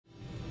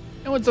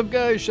And what's up,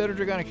 guys?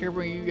 ShadowDragonic here,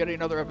 bringing you yet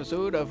another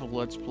episode of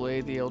Let's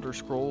Play The Elder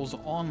Scrolls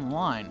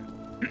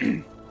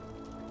Online.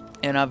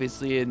 And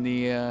obviously in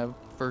the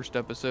first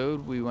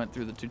episode, we went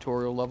through the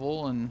tutorial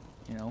level and,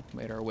 you know,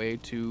 made our way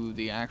to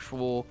the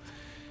actual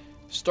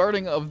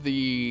starting of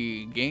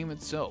the game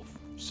itself.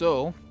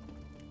 So,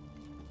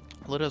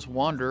 let us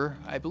wander.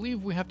 I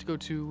believe we have to go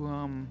to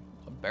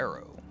a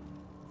barrow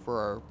for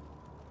our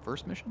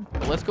first mission.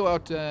 But let's go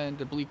out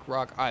into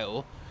Bleakrock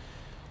Isle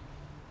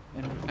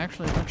and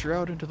actually venture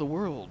out into the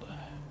world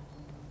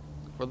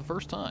for the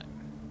first time.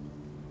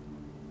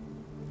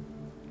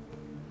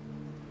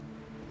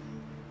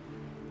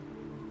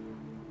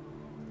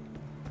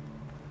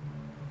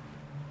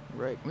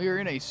 Right, we are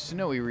in a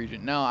snowy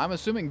region. Now, I'm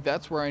assuming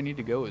that's where I need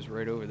to go, is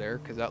right over there,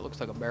 because that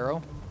looks like a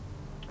barrow.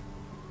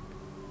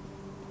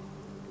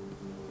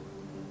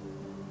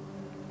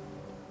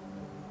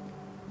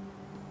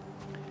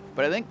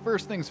 But I think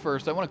first things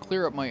first, I want to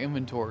clear up my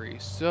inventory,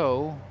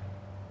 so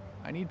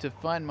I need to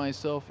find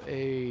myself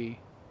a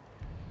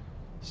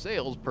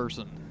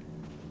salesperson.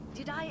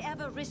 Did I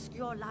ever risk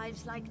your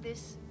lives like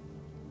this?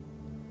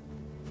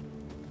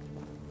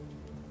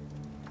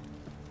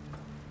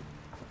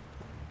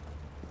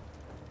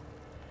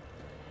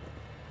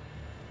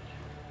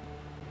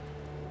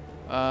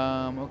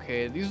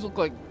 Okay, these look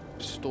like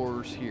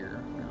stores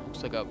here.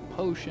 Looks like a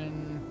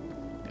potion.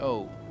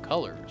 Oh,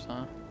 colors,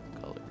 huh?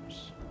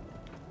 Colors.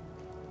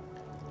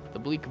 The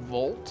Bleak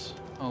Vault.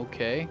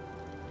 Okay.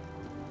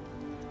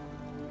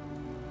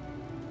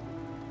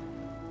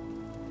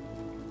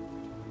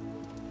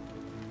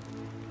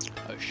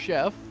 A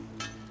chef,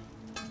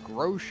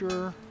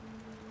 grocer,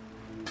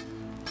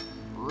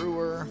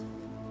 brewer,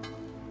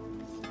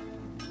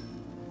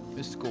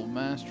 mystical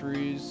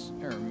masteries,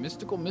 or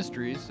mystical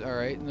mysteries. All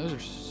right, and those are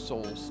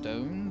soul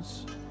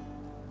stones.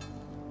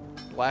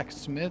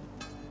 Blacksmith,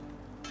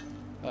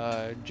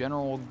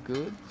 general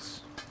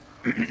goods.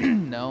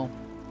 No,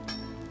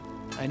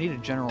 I need a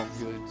general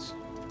goods.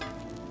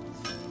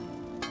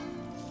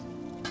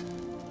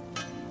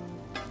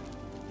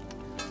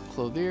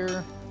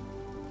 Clothier.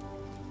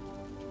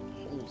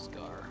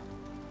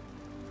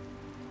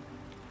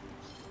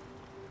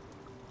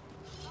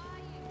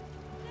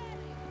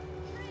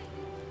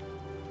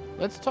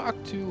 Let's talk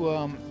to,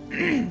 oh,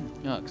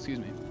 excuse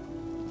me.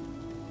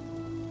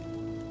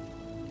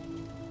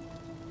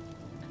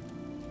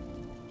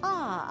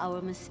 Ah,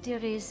 our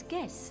mysterious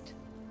guest.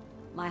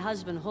 My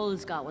husband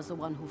Holsgar was the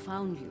one who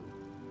found you.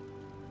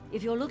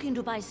 If you're looking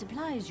to buy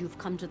supplies, you've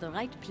come to the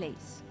right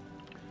place.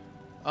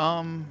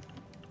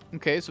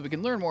 Okay, so we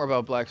can learn more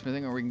about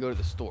blacksmithing, or we can go to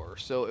the store.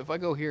 So if I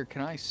go here,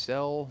 can I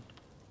sell?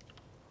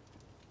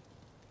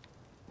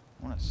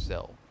 I want to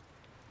sell.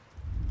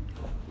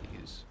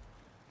 Please.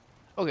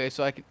 Okay,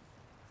 so I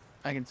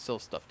can sell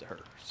stuff to her.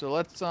 So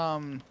let's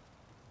go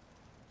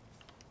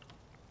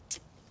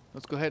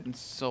ahead and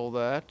sell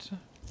that.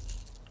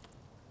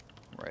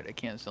 Right, I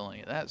can't sell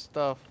any of that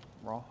stuff.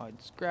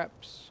 Rawhide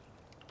scraps.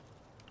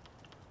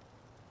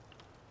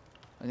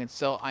 I can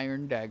sell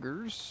iron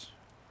daggers.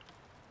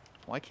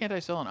 Why can't I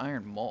sell an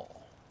iron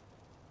maul?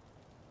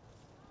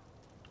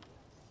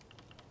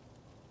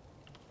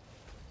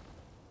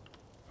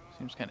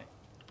 Seems kind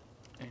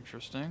of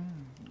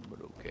interesting, but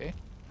okay.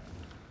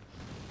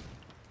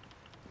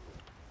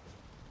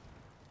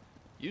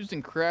 Used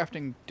in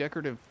crafting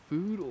decorative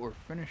food or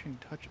finishing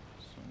touches.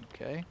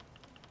 Okay.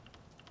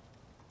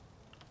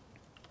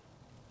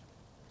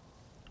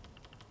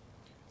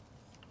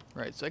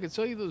 Right, so I can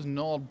sell you those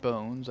gnawed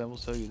bones. I will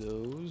sell you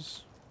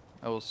those.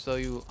 I will sell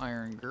you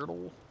iron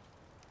girdle.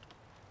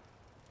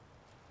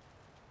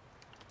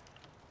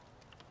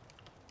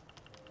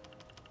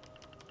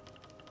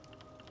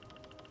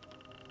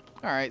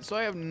 Alright, so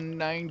I have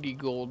 90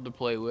 gold to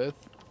play with.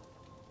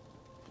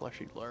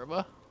 Fleshy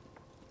larva.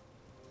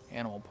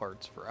 Animal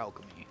parts for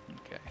alchemy.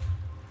 Okay.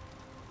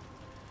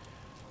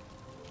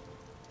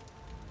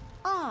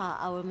 Ah,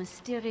 our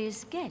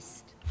mysterious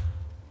guest.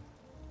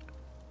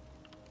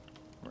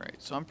 Right,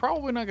 so I'm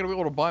probably not going to be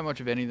able to buy much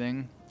of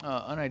anything.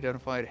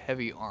 Unidentified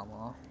heavy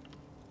armor.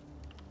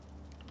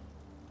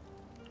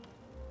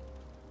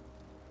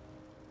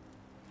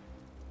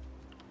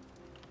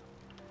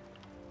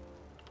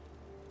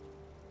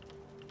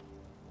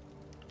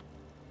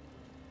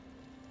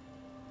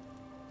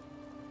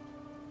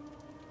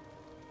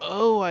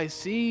 Oh, I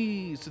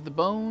see. So the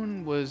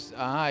bone was...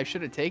 Ah, I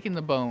should have taken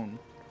the bone.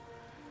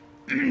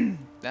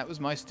 That was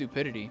my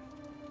stupidity.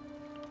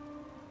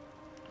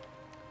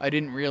 I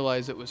didn't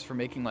realize it was for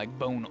making, like,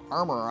 bone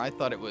armor. I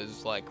thought it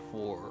was, like,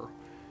 for...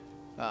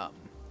 I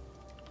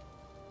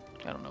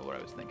don't know what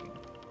I was thinking.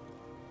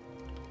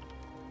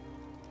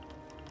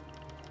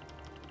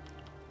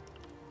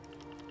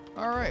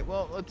 Alright,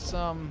 well, let's,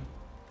 buy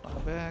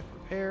back,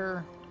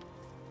 repair.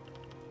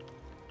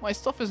 My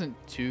stuff isn't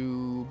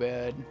too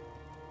bad.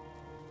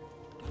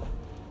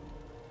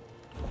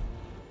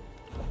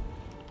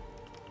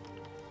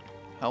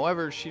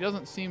 However, she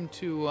doesn't seem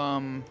to,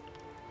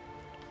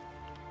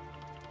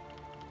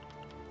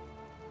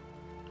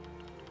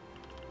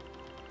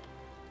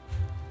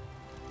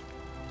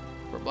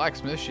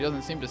 blacksmith, she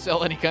doesn't seem to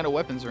sell any kind of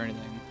weapons or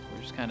anything,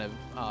 which is kind of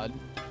odd.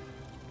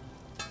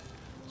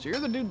 So you're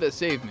the dude that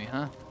saved me,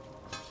 huh?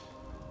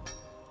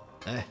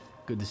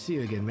 Good to see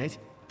you again, mate.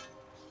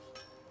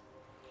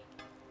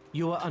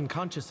 You were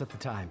unconscious at the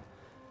time.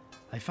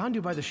 I found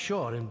you by the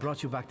shore and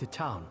brought you back to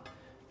town.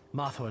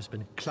 Marthor's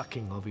been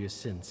clucking over you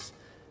since.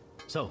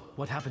 So,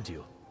 what happened to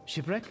you?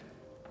 Shipwreck?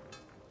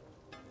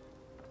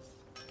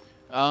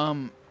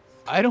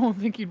 I don't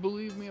think you'd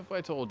believe me if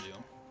I told you.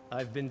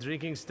 I've been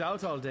drinking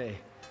stout all day.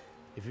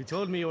 If you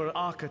told me you were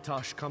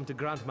Arkatosh come to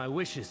grant my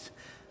wishes,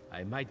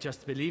 I might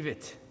just believe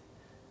it.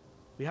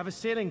 We have a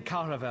sailing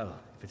caravel.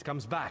 If it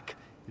comes back,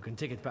 you can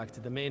take it back to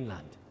the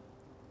mainland.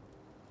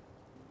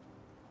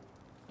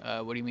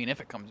 What do you mean if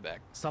it comes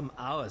back? Some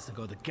hours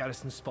ago, the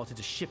garrison spotted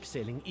a ship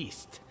sailing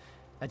east.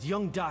 That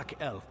young dark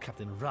elf,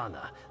 Captain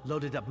Rana,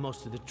 loaded up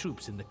most of the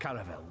troops in the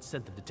caravel and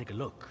sent them to take a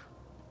look.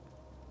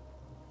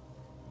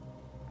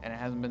 And it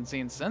hasn't been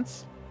seen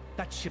since?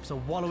 That ship's a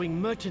wallowing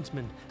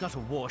merchantman, not a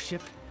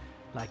warship.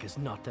 Like as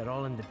not, they're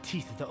all in the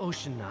teeth of the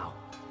ocean now.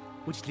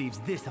 Which leaves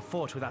this a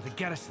fort without a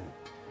garrison.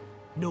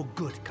 No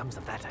good comes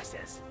of that, I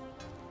says.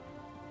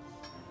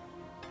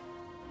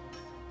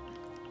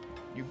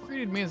 You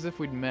greeted me as if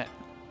we'd met.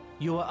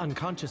 You were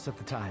unconscious at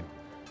the time.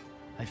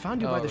 I found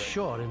you by the right.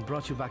 shore and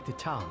brought you back to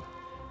town.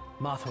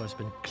 Marthor's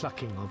been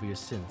clucking over you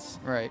since.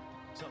 Right.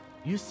 So,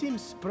 you seem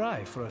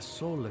spry for a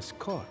soulless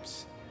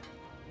corpse.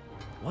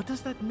 What does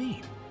that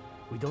mean?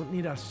 We don't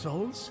need our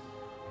souls?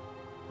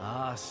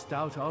 Ah,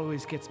 stout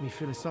always gets me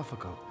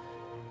philosophical.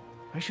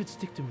 I should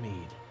stick to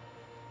mead.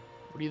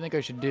 What do you think I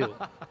should do?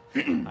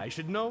 I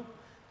should know.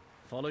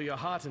 Follow your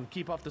heart and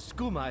keep off the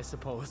skooma, I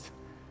suppose.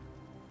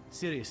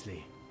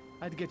 Seriously,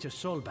 I'd get your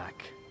soul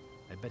back.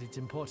 I bet it's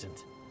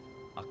important.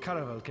 Our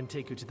caravel can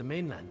take you to the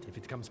mainland if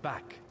it comes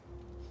back.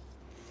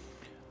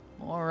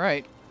 All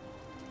right.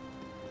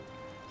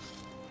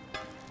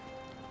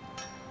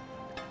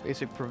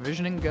 Basic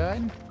provisioning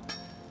guide.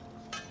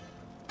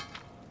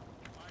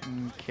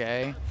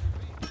 Okay.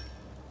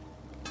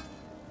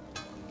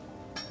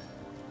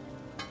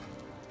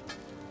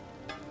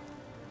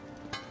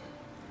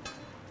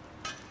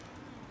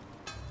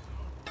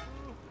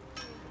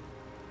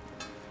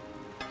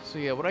 So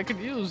yeah, what I could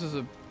use is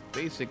a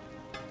basic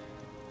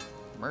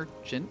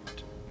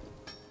merchant.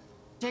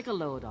 Take a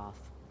load off.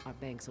 Our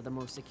banks are the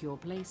most secure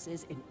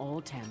places in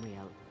all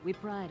Tamriel. We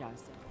pride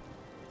ourselves.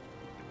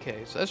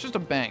 Okay, so that's just a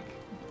bank.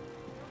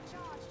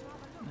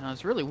 Now,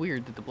 it's really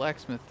weird that the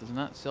blacksmith does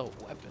not sell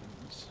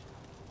weapons.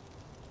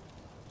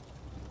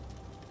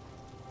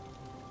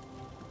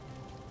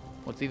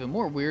 What's even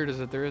more weird is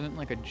that there isn't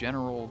like a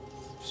general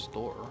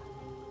store.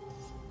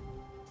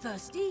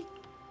 Thirsty?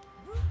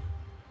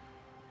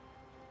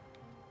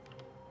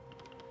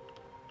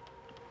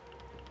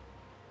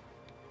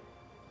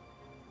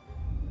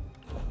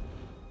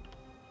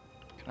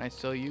 Can I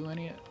sell you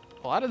any?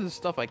 A lot of this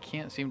stuff I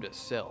can't seem to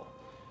sell.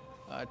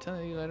 10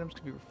 of these items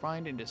can be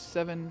refined into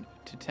 7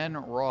 to 10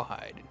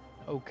 rawhide.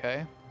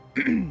 Okay.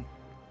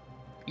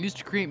 Used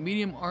to create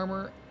medium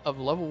armor of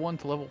level 1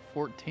 to level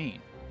 14.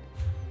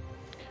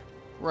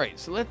 Right,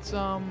 so let's,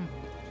 can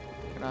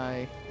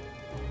I...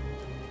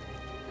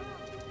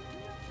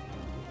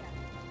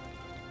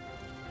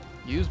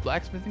 use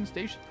blacksmithing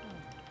station?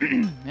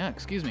 Yeah,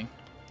 excuse me.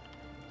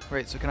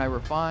 Right, so can I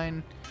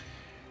refine...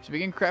 To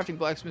begin crafting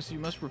blacksmiths, you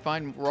must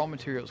refine raw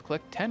materials.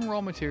 Collect 10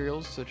 raw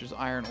materials, such as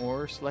iron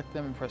ore. Select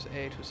them and press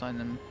A to assign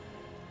them.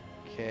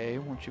 Okay,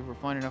 once you've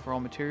refined enough raw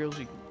materials,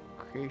 you can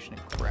creation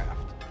and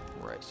craft.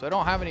 Right, so I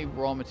don't have any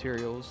raw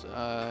materials.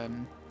 I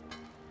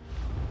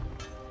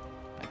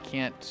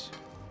can't...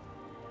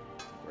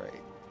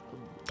 Right.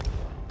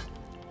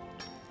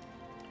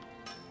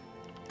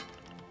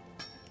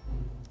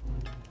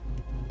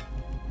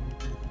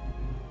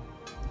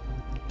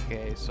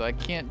 Okay, so I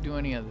can't do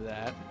any of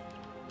that.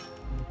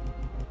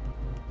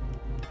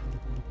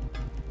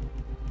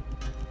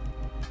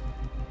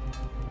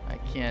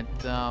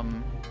 Can't, no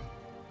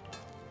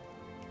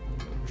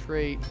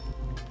trait.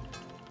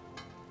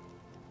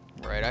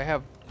 Right, I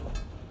have...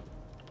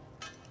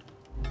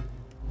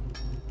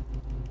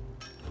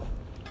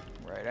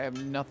 Right, I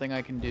have nothing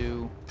I can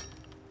do.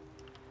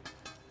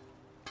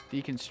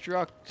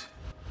 Deconstruct.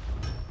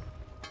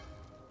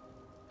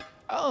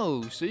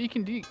 Oh, so you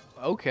can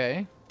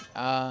okay.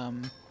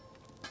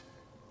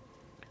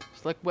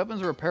 Select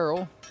weapons or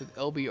apparel with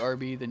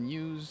LBRB, then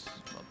use...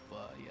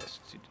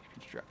 yes, to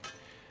deconstruct.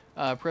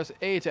 Press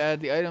A to add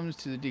the items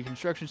to the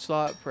deconstruction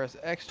slot, press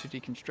X to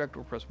deconstruct,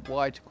 or press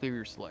Y to clear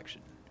your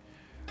selection.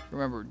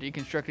 Remember,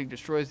 deconstructing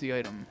destroys the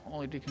item.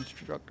 Only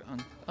deconstruct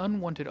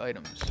unwanted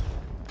items.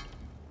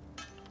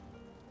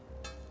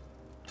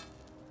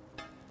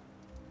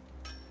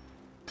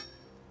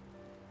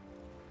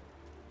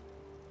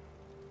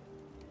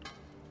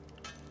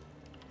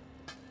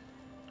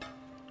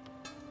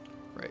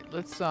 Right,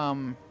 let's,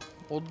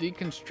 we'll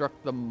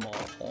deconstruct them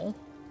all.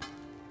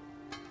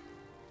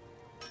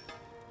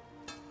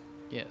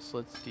 Yes,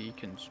 let's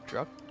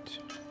deconstruct.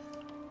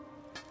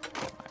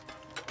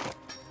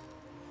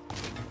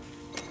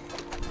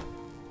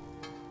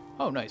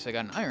 Oh, nice. I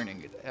got an iron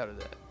ingot out of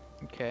that.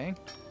 Okay.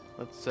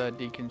 Let's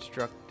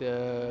deconstruct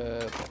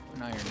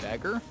an iron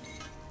dagger.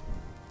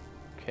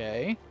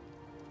 Okay.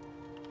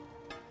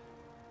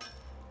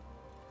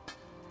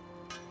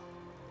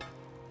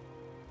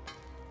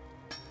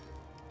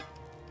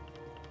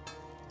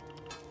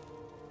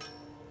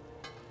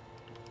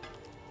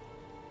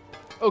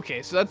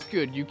 Okay, so that's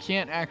good. You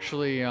can't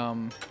actually,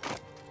 you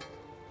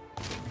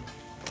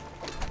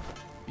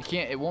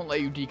can't, it won't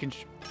let you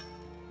deconstruct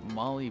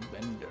Molly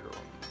Bender.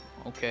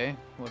 Okay,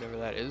 whatever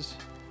that is.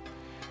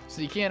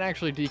 So you can't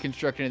actually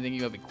deconstruct anything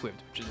you have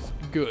equipped, which is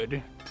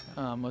good.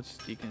 Let's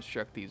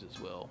deconstruct these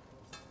as well.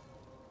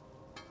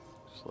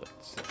 So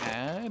let's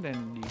add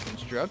and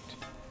deconstruct.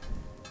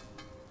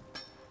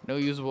 No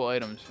usable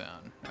items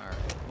found.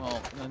 Alright,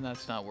 well, then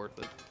that's not worth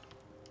it.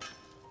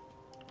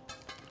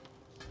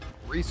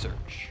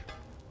 Research.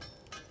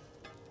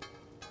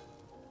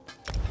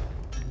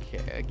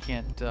 Okay, I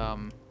can't,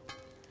 right,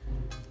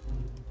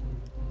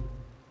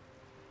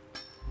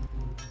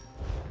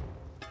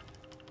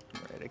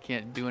 I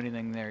can't do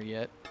anything there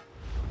yet.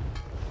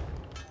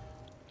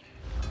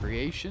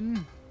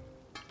 Creation.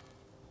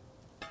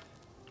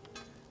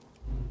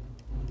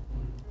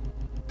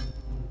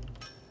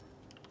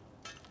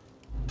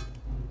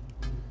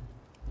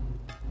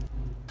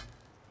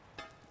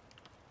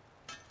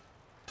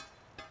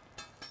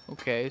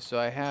 Okay, so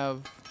I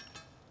have...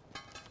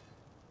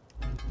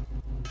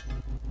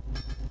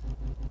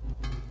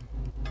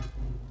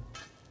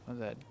 What's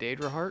that?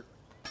 Daedra Heart?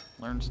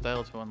 Learn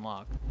style to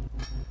unlock.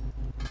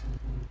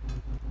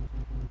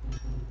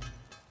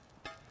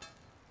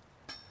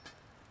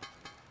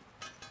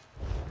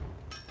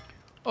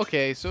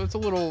 Okay, so it's a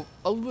little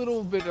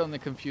bit on the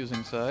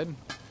confusing side.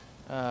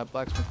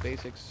 Blacksmith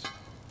basics.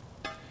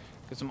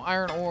 Get some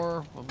iron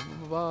ore. Blah, blah,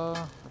 blah,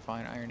 blah.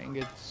 Refine iron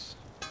ingots.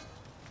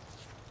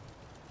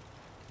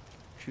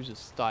 Choose a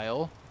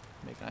style.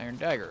 Make an iron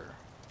dagger.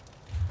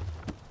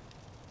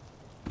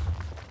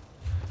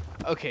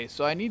 Okay,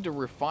 so I need to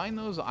refine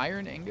those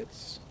iron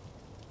ingots.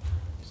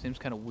 Seems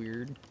kind of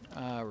weird.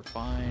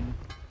 Refine.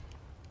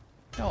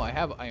 No, I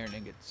have iron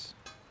ingots.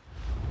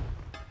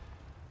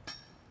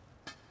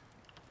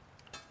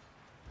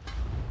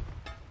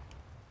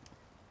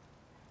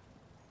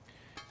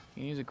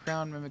 You can use a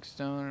crown mimic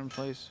stone in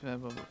place. Blah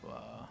blah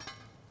blah.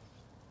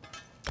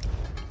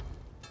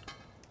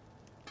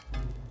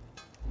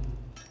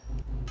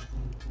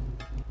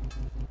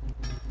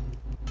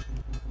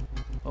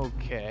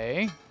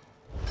 Okay.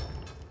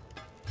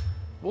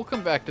 We'll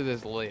come back to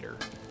this later.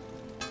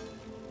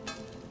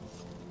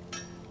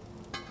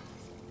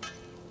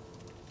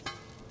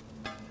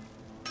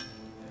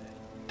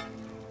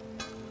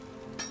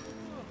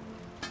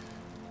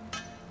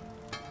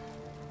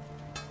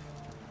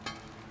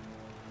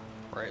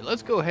 Right,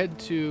 let's go ahead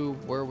to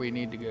where we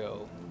need to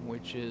go,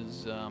 which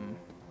is,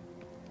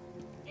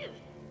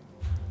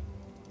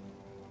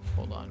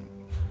 hold on.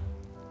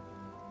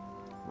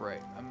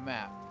 Right, a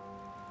map.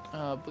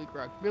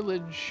 Bleakrock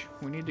Village.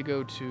 We need to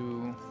go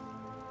to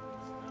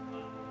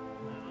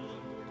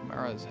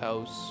Mara's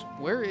house.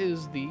 Where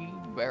is the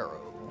barrow?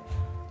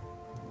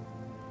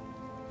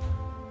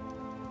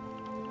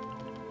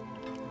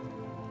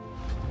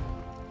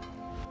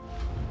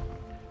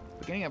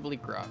 Beginning at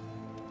Bleakrock.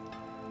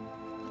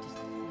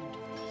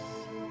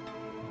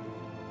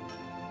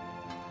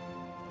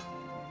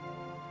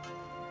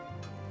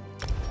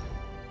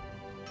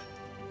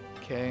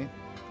 Okay.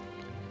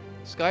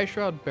 Sky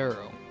Shroud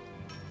Barrow.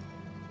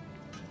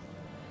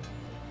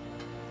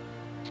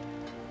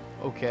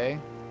 Okay.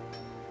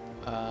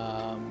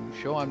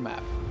 Show on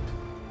map.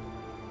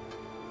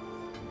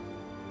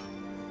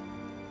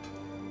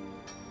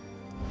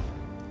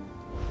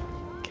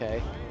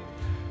 Okay.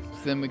 So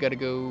then we gotta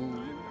go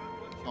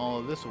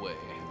all this way.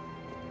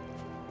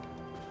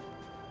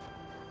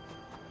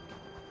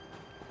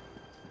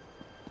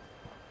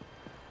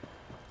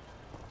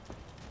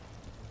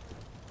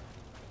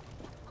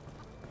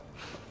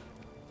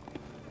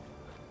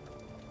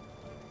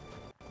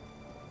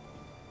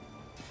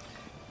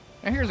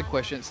 Now here's a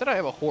question. It said I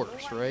have a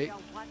horse, right?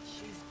 What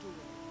she's doing.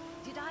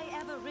 Did I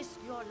ever risk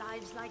your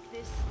lives like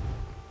this?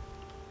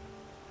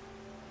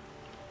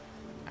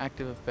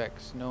 Active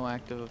effects. No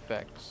active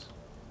effects.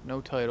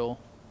 No title.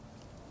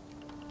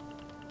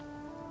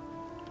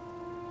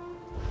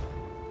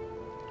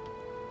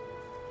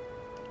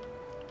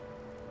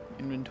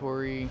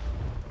 Inventory.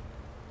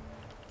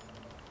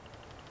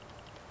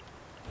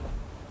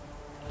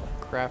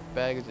 Craft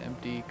bag is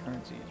empty.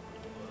 Currency.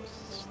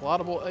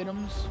 Slottable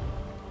items.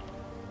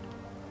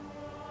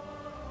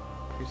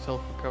 Increase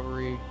health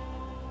recovery.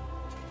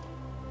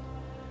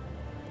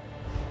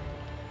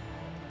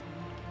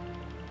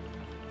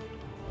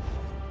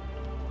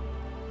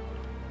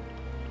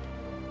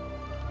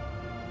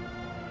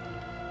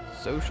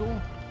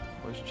 Social,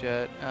 voice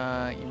chat,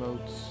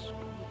 emotes,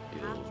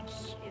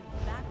 guilds.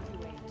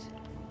 Evacuate.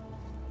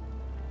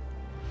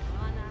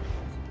 Anna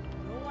has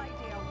no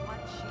idea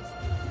what she's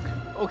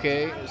doing.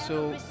 Okay, Did I so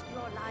ever risk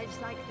your lives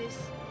like this?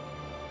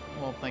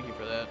 well, thank you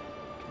for that.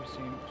 Can we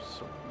see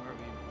so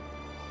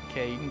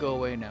Okay, you can go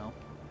away now.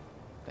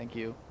 Thank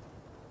you.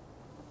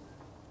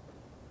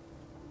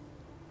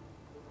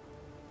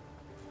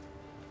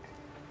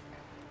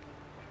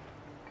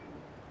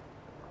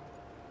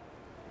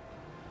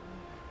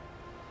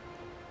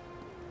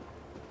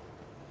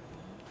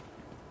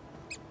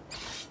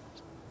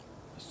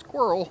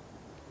 Squirrel?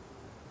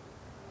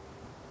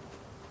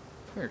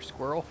 Come here,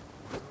 squirrel.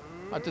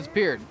 Oh, it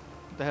disappeared.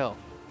 What the hell?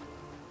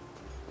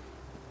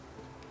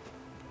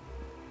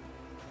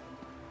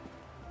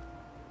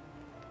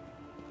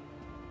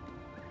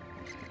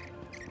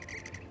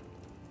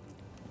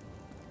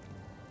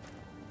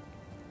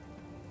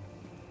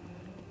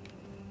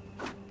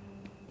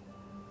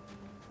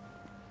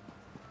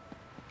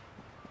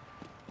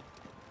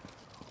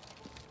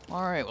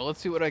 Alright, well, let's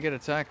see what I get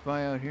attacked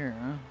by out here,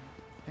 huh?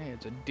 Hey,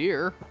 it's a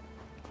deer.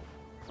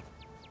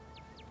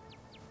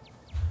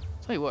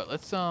 Tell you what,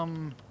 let's,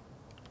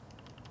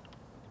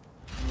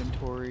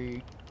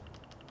 inventory.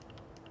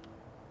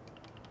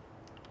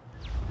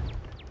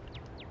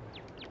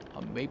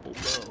 A maple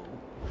bow.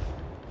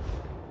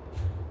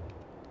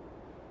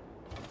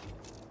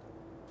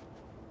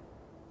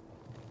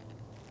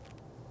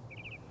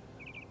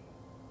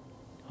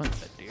 Hunt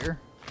that deer.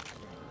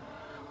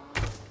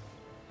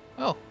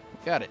 Oh,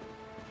 got it.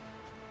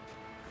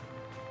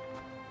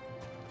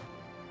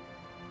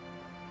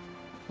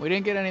 We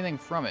didn't get anything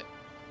from it.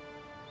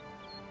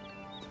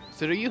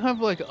 So do you have,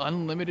 like,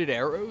 unlimited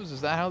arrows?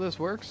 Is that how this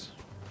works?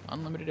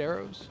 Unlimited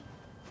arrows?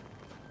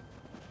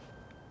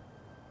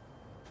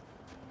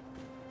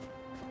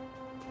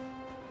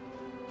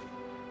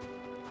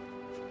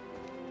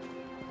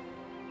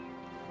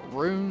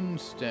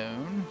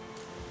 Runestone.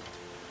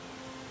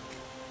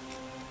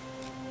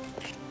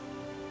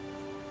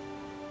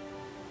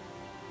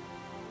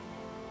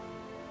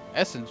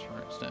 Essence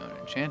runestone.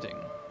 Enchanting.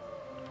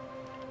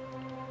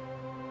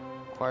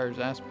 Requires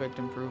aspect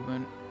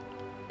improvement.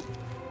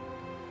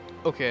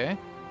 Okay.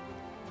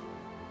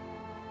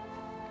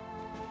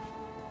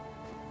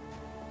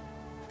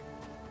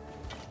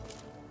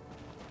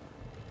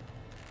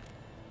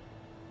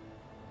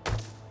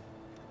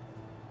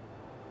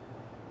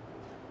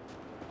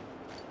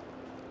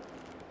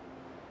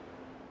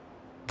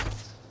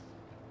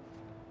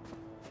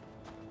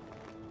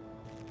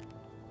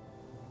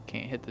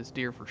 Can't hit this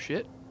deer for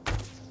shit.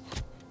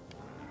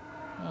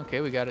 Okay,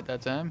 we got it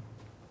that time.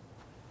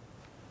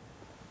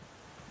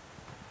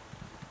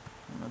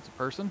 And that's a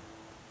person.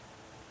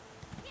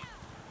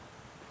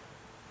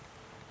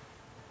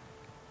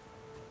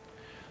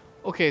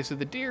 Okay, so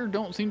the deer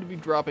don't seem to be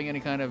dropping any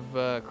kind of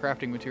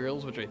crafting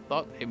materials, which I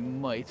thought they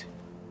might.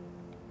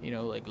 You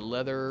know, like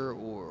leather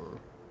or,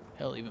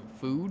 hell, even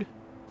food.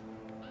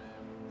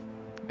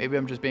 Maybe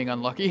I'm just being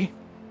unlucky,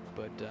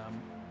 but,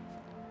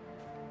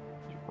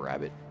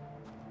 rabbit.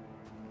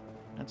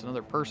 That's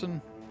another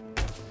person.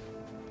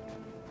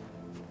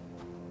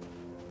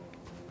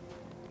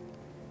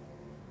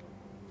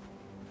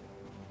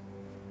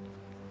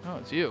 Oh,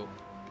 it's you.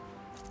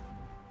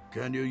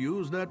 Can you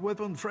use that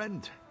weapon,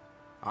 friend?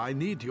 I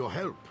need your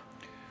help.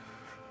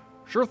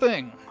 Sure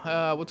thing.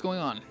 What's going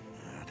on?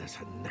 There's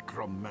a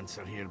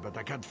necromancer here, but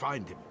I can't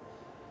find him.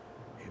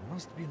 He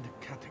must be in the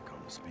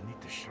catacombs beneath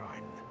the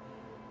shrine.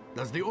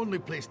 That's the only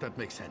place that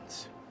makes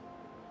sense.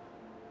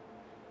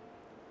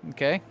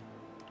 Okay.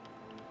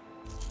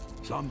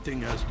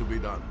 Something has to be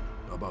done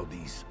about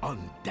these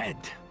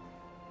undead.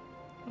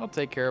 I'll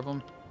take care of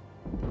them.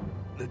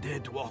 The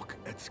dead walk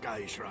at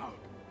Sky Shroud.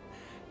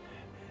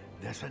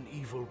 There's an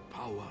evil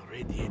power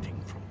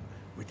radiating from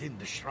within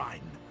the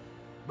shrine,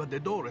 but the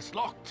door is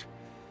locked.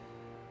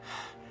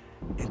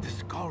 In the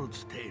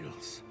Skald's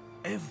tales,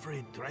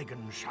 every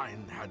dragon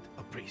shrine had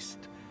a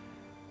priest.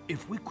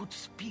 If we could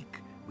speak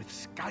with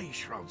Sky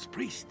Shroud's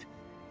priest,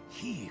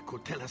 he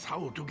could tell us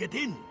how to get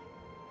in.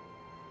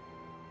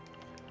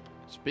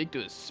 Speak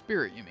to his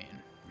spirit, you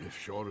mean? If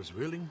Shore is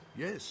willing,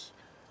 yes.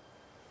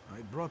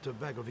 I brought a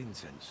bag of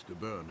incense to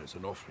burn as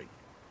an offering.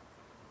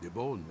 The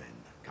bone men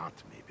got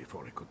me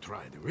before I could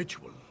try the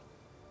ritual.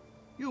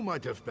 You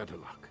might have better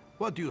luck.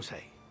 What do you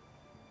say?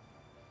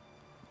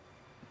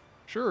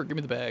 Sure, give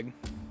me the bag.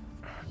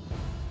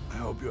 I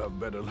hope you have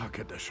better luck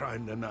at the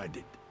shrine than I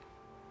did.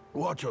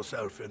 Watch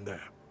yourself in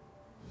there.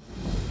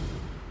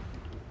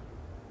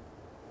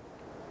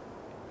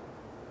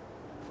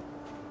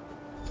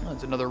 Oh,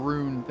 that's another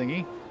rune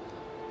thingy.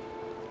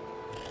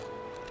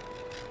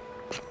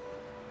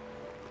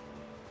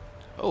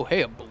 Oh,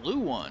 hey, a blue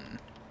one.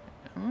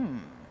 Hmm.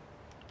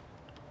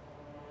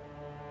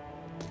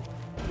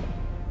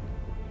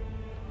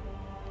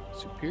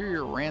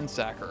 Superior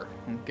Ransacker.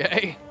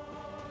 Okay.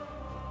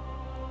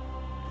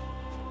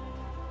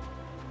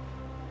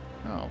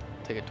 Oh,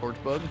 take a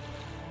torch bug.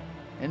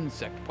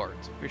 Insect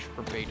parts. Fish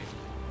for baiting.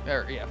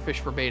 There, yeah, fish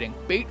for baiting.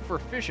 Bait for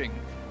fishing.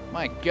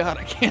 My god,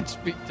 I can't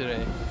speak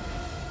today.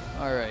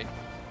 Alright.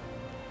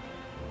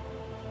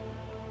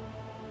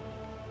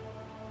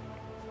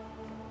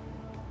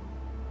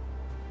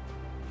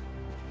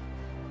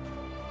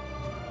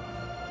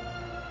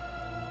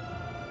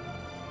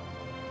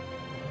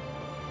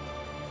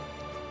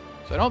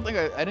 So I don't think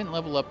I didn't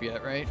level up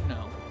yet, right?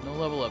 No. No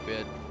level up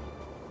yet.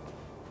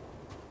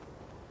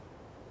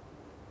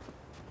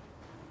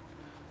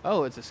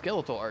 Oh, it's a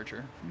skeletal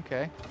archer.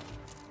 Okay.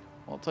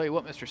 Well, I'll tell you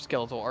what, Mr.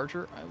 Skeletal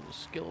Archer.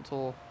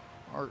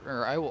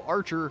 I will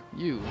archer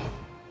you,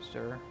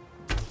 sir.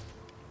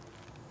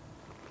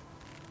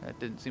 That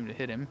didn't seem to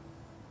hit him.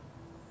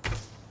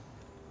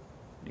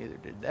 Neither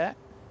did that.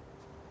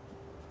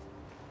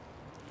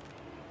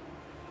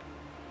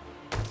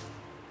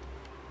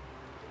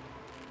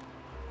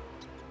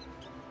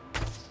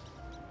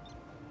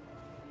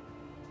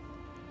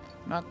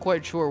 Not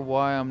quite sure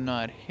why I'm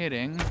not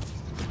hitting.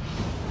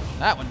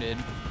 That one did.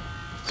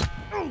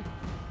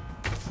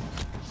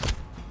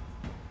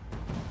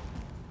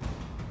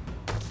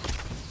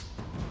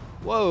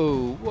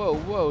 Whoa, whoa,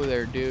 whoa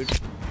there, dude.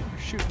 You're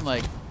shooting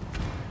like...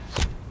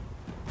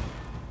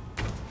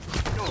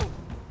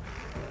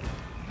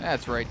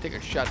 That's right, take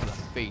a shot to the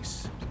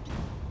face.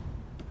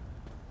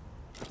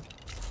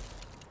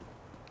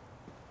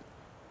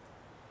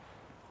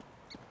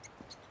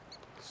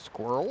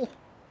 Squirrel?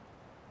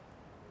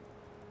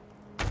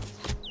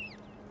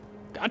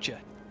 Gotcha.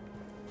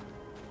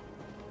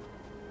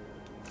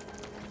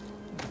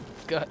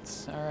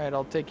 Guts. Alright,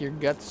 I'll take your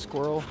guts,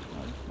 squirrel.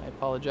 I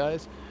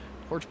apologize.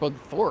 Torchbug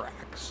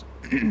thorax.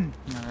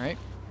 Alright.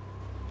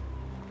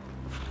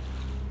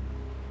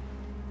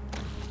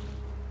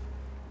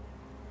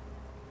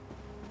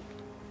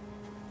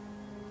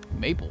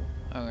 Maple.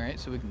 Alright,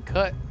 so we can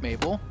cut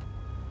maple.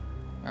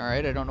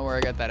 Alright, I don't know where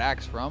I got that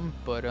axe from,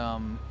 but,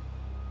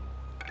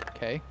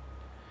 okay.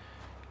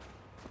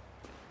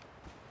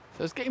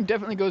 So this game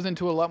definitely goes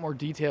into a lot more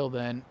detail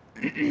than...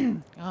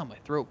 oh, my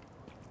throat.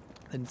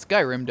 Than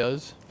Skyrim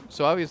does.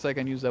 So obviously I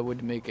can use that wood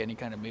to make any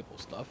kind of maple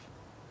stuff.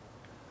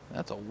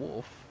 That's a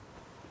wolf.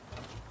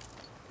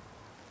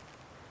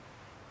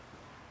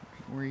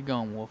 Where are you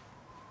going, wolf?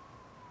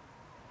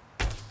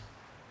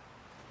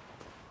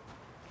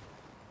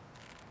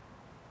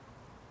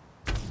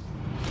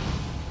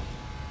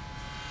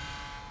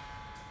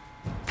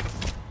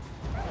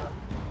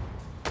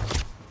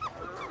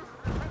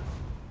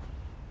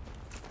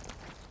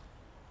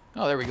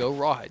 Oh, there we go.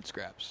 Rawhide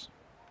scraps.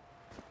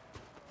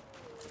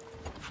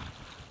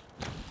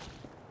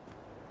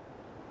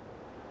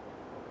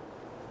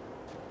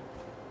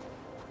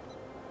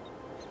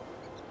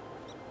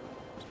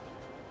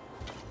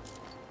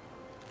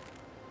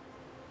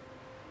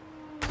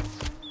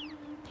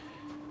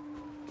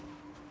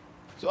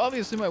 So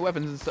obviously my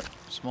weapons and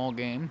stuff. Small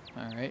game.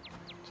 Alright.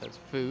 So that's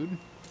food.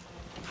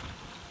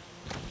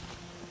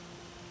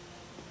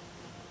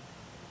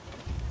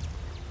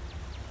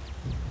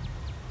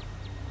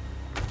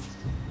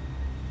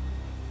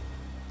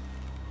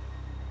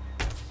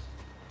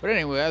 But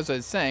anyway, as I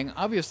was saying,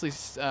 obviously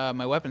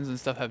my weapons and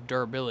stuff have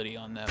durability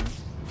on them.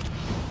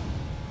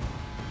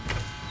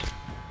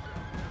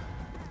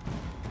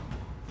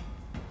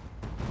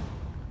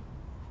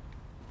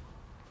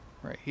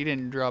 Right, he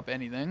didn't drop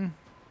anything,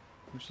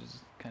 which is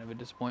kind of a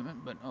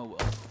disappointment, but oh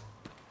well.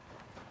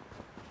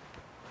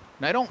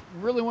 And I don't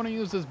really want to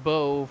use this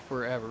bow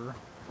forever,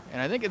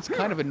 and I think it's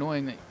kind of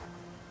annoying that...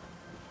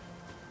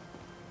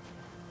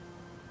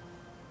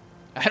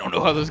 I don't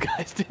know how those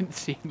guys didn't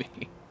see me.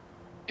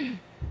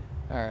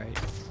 Alright.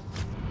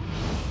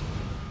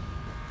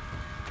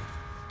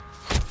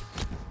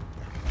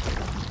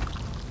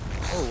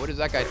 Oh, what is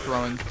that guy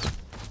throwing?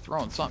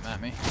 Throwing something at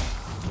me.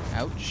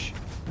 Ouch.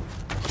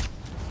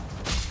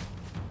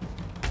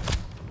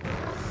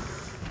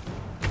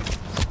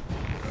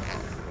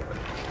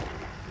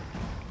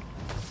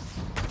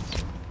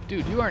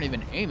 Dude, you aren't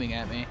even aiming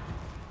at me.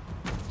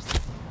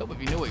 Hope if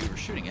you knew what you were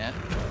shooting at.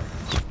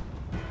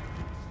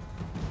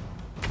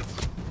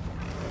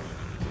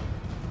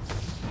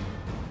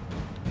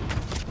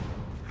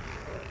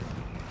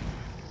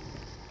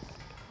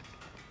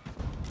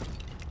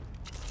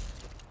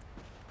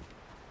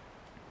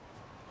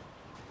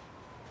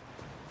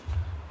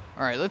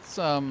 Alright, let's,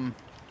 I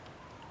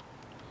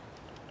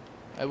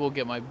will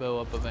get my bow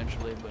up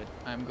eventually, but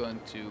I'm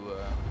going to,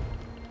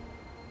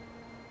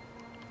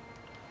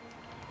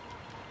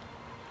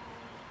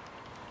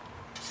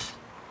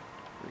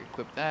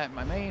 re-equip that in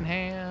my main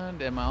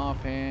hand, and my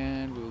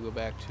offhand, we will go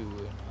back to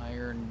an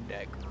iron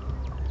dagger.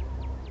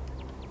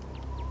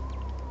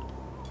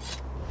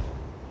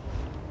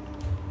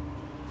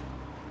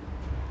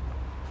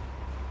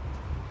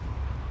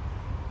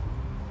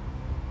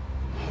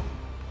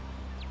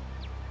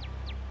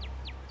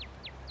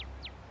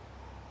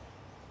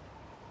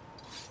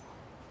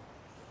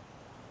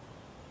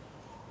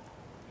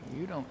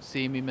 You don't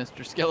see me,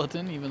 Mr.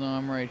 Skeleton, even though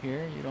I'm right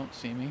here. You don't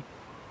see me.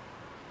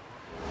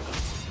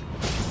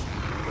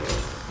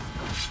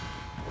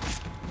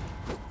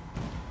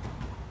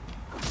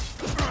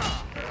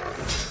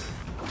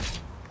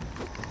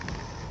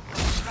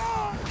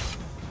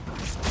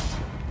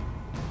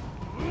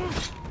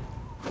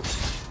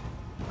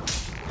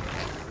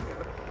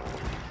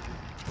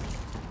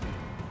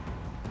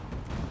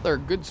 They're a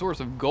good source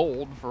of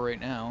gold for right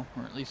now,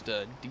 or at least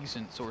a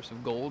decent source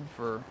of gold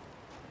for,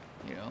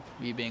 you know,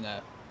 me being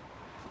a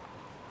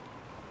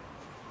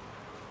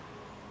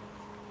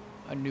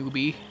a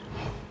newbie.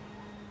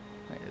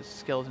 Right, a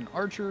skeleton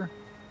archer.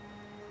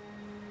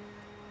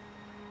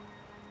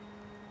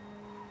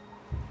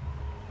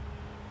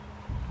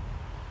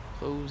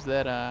 Close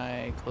that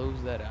eye, close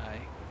that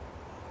eye.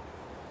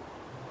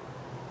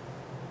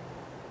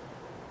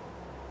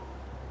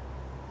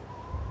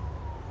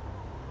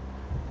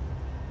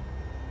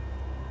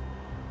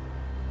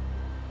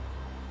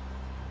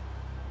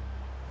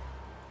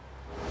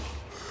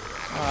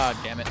 Ah,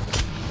 damn it.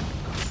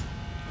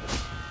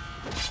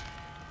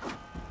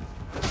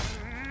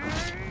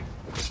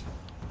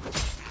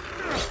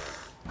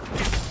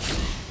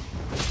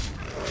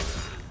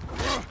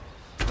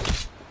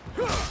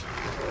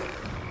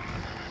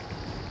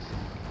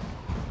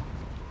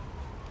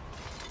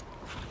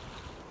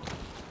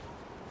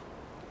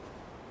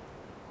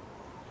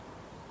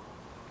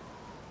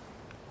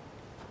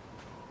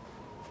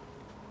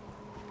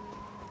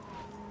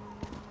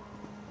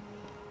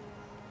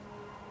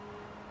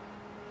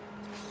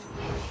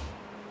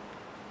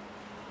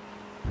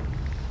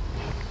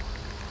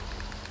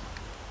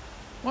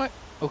 What?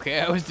 Okay,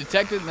 I was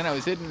detected, and then I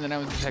was hidden, and then I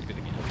was detected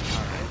again.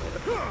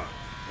 Alright.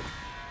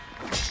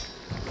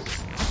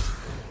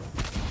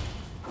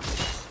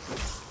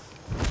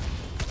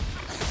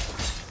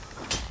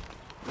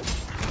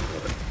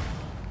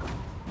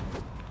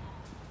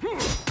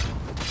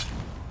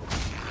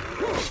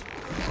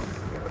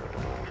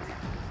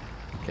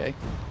 Okay.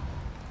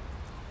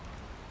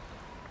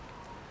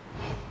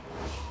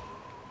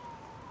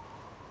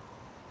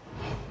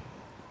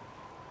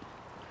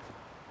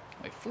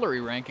 My flurry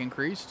rank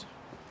increased.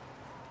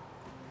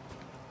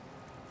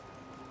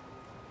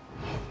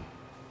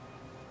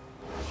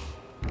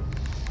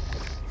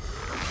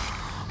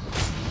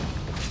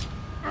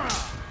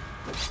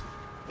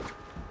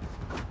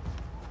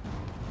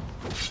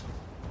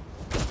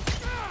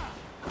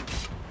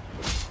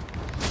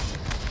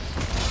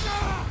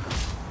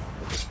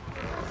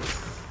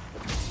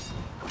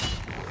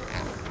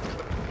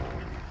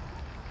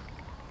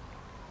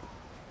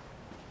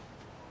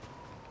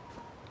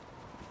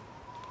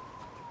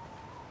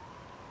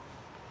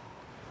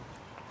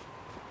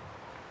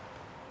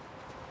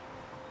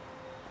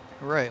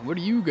 Right, what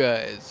are you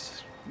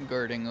guys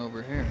guarding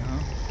over here, huh?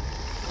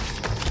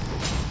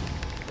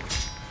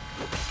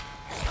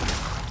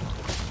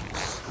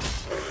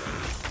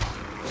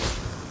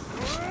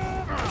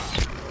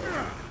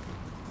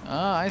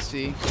 Ah, I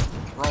see.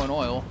 Throwing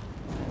oil.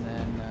 And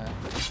then,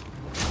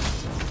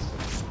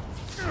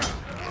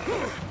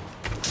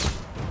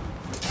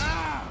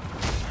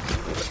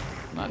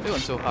 not doing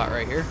so hot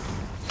right here.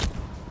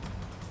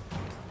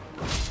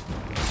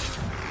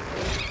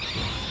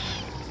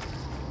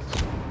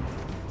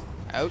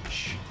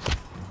 Ouch.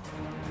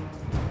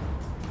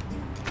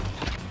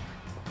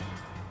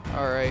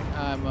 Alright,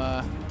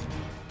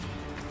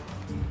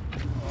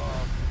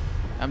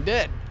 I'm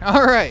dead.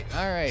 Alright,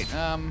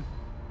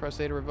 press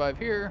A to revive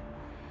here.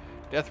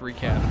 Death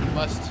recap.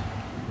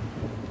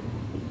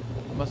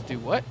 Must do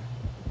what?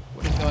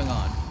 What is going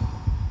on?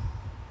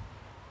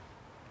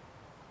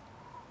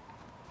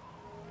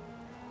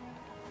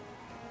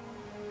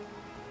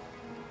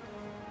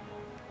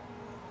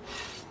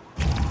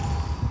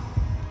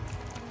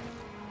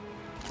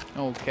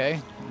 Okay,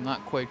 I'm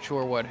not quite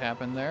sure what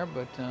happened there,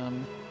 but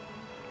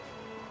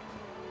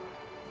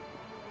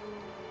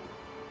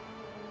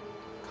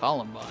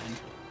Columbine.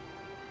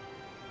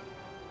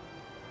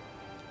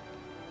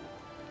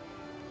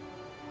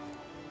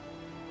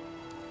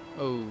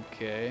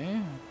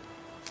 Okay.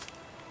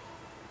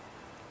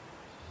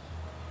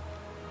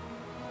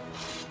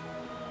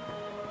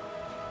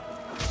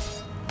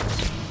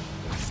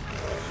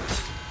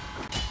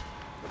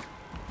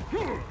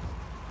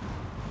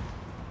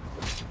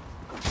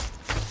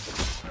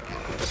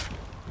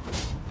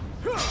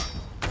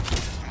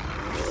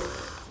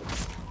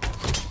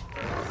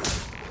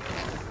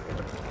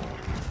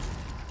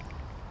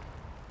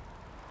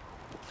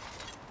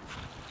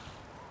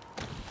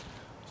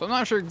 So I'm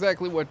not sure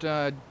exactly what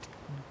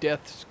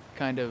deaths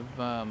kind of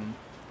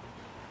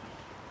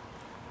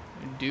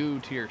do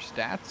to your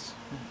stats.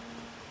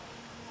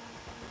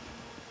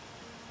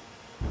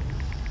 I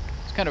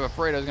was kind of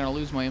afraid I was going to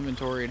lose my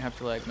inventory and have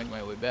to like make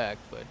my way back,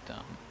 but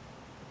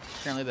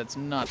apparently that's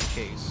not the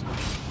case.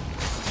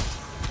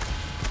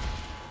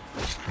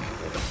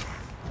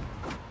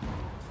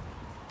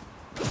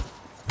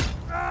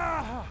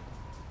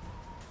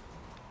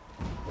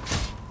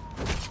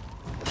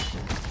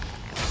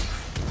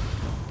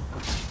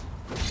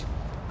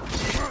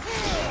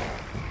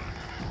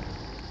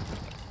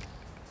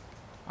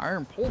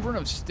 Iron Pauldron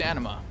of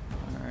Stamina.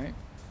 Alright.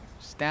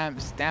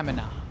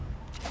 Stamina.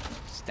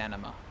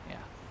 Stamina. Yeah.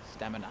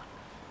 Stamina.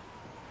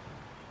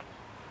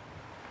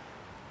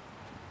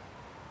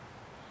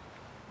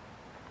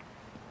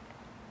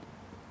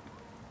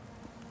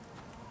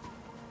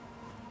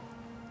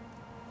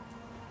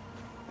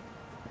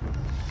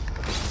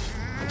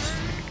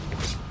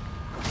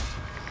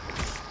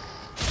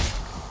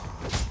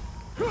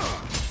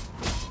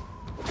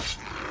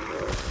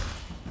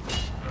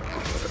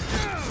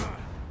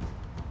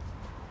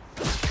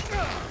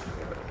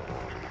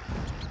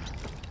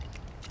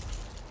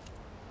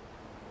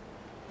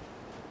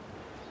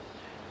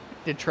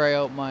 to try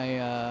out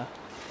my, I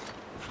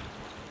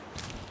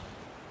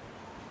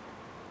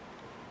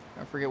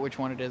forget which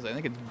one it is. I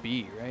think it's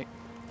B, right?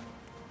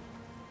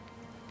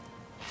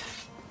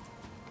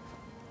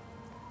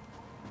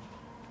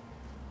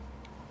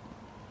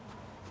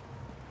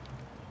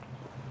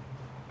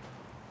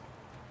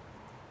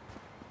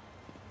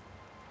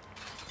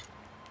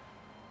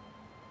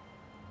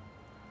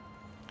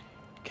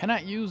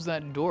 Cannot use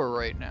that door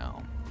right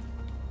now.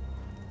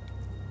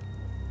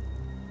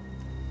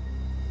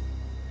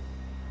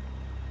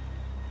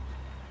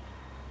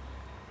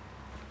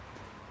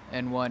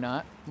 And why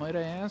not, might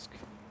I ask?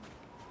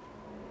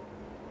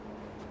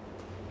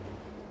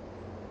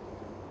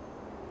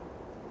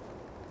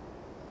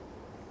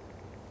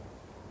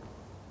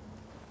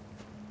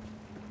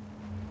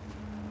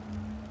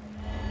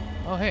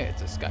 Oh hey,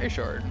 it's a sky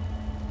shard.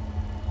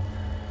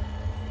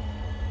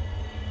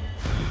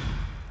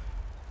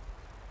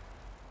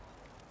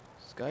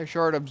 Sky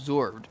shard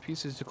absorbed.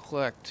 Pieces to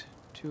collect.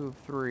 2 of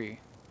 3.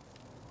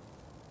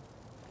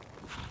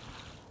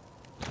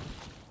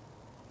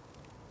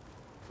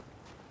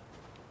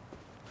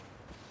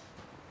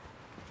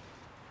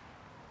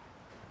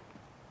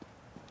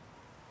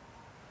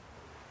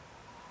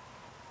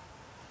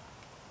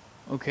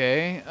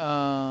 Okay,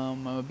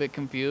 I'm a bit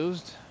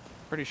confused.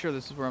 Pretty sure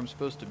this is where I'm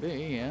supposed to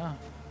be, yeah.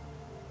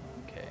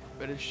 Okay,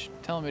 but it's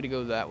telling me to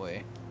go that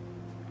way.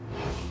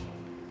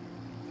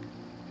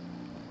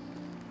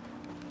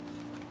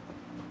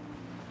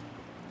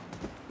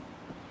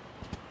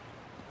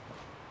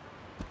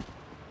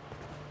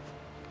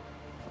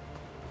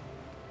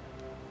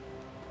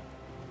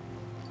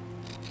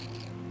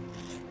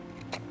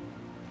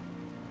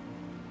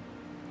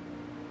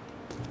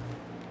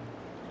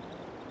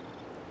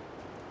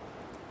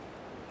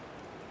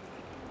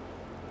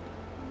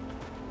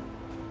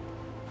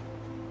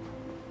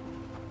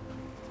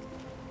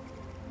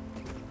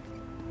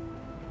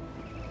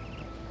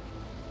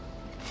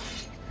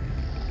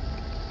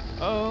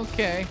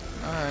 Okay,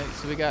 alright,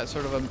 so we got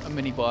sort of a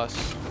mini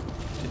boss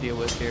to deal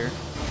with here.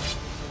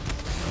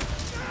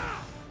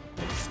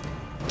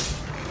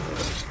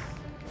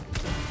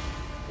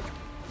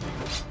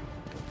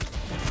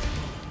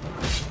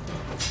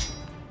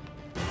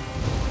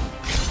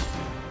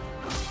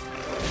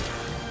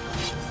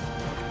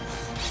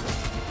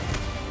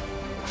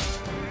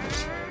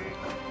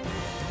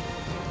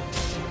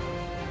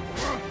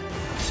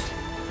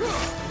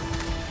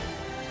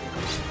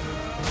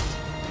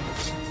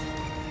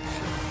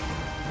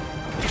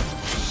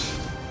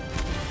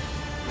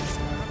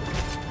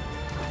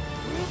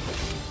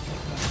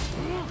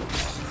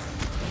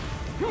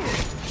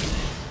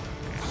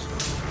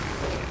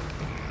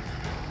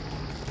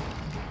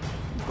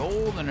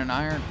 Gold and an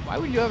iron. Why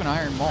would you have an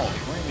iron maul? You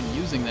weren't even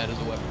using that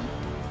as a weapon.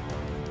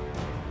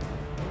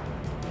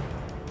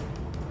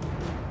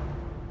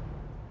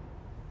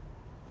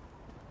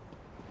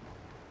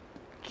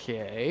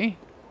 Okay.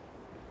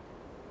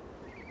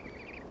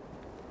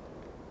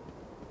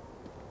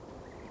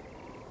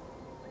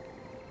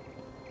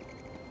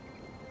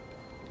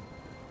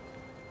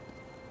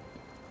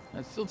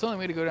 That's still telling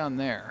me to go down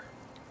there.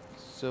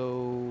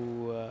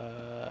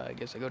 So, I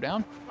guess I go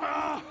down?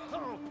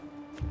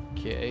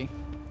 Okay.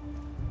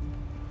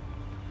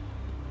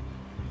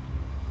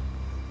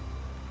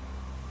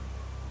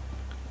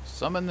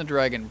 Summon the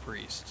Dragon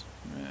Priest.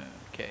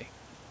 Okay.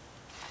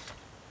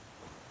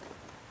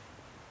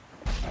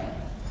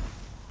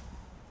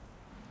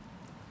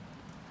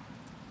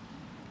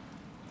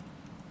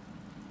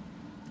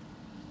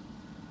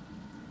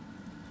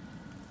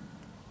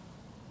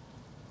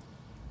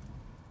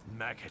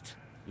 Maggot,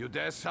 you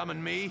dare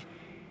summon me?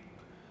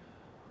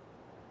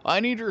 I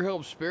need your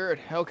help, Spirit.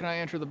 How can I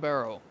enter the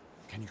barrow?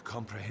 Can you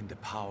comprehend the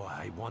power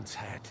I once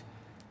had?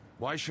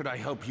 Why should I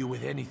help you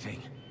with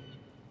anything?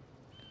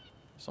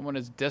 Someone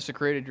has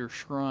desecrated your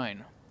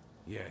shrine.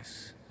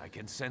 Yes, I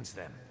can sense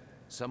them.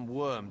 Some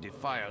worm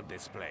defiled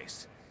this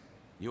place.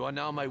 You are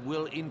now my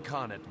will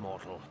incarnate,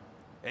 mortal.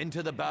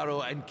 Enter the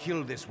barrow and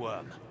kill this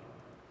worm.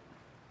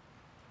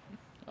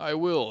 I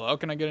will. How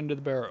can I get into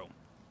the barrow?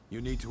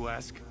 You need to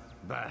ask?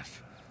 But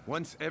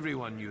once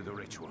everyone knew the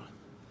ritual.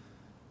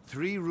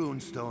 3 rune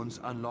stones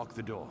unlock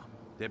the door.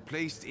 They're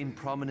placed in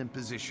prominent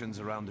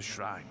positions around the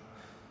shrine.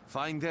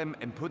 Find them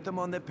and put them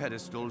on their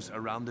pedestals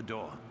around the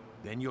door.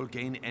 Then you'll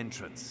gain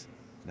entrance.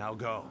 Now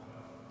go.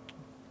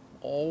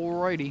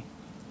 Alrighty.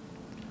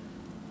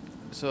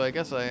 So I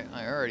guess I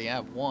already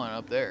have one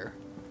up there,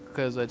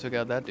 because I took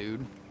out that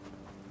dude.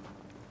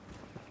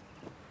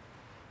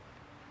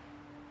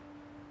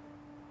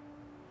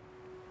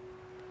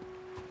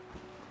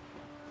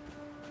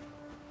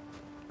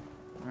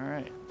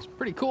 Alright. It's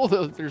pretty cool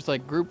though that there's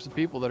like groups of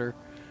people that are,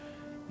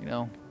 you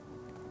know,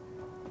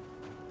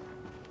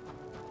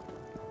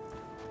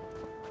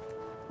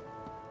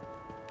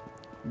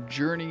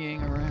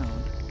 journeying around.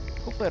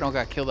 Hopefully I don't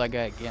got kill that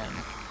guy again.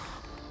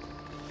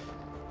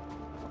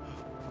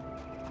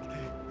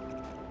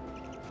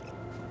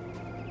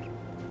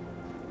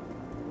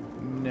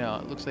 No,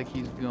 it looks like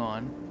he's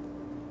gone.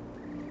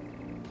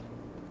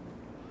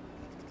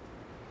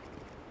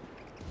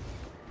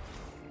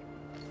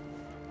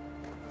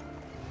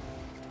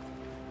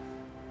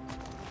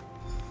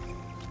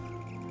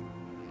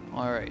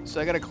 Alright, so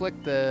I gotta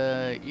collect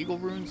the Eagle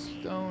Rune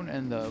Stone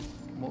and the...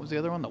 What was the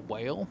other one? The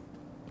Whale?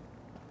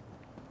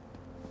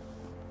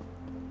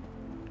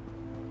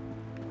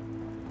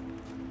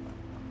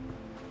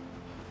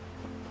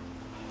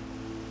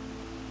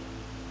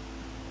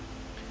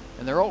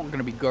 And they're all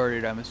gonna be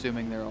guarded. I'm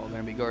assuming they're all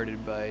gonna be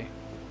guarded by...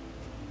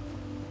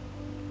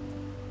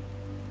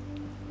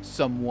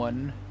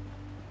 someone.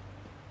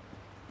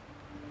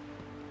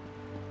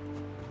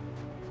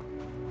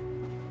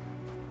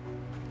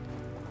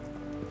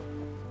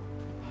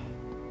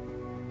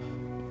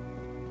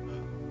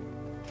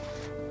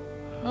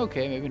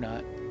 Okay, maybe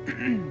not.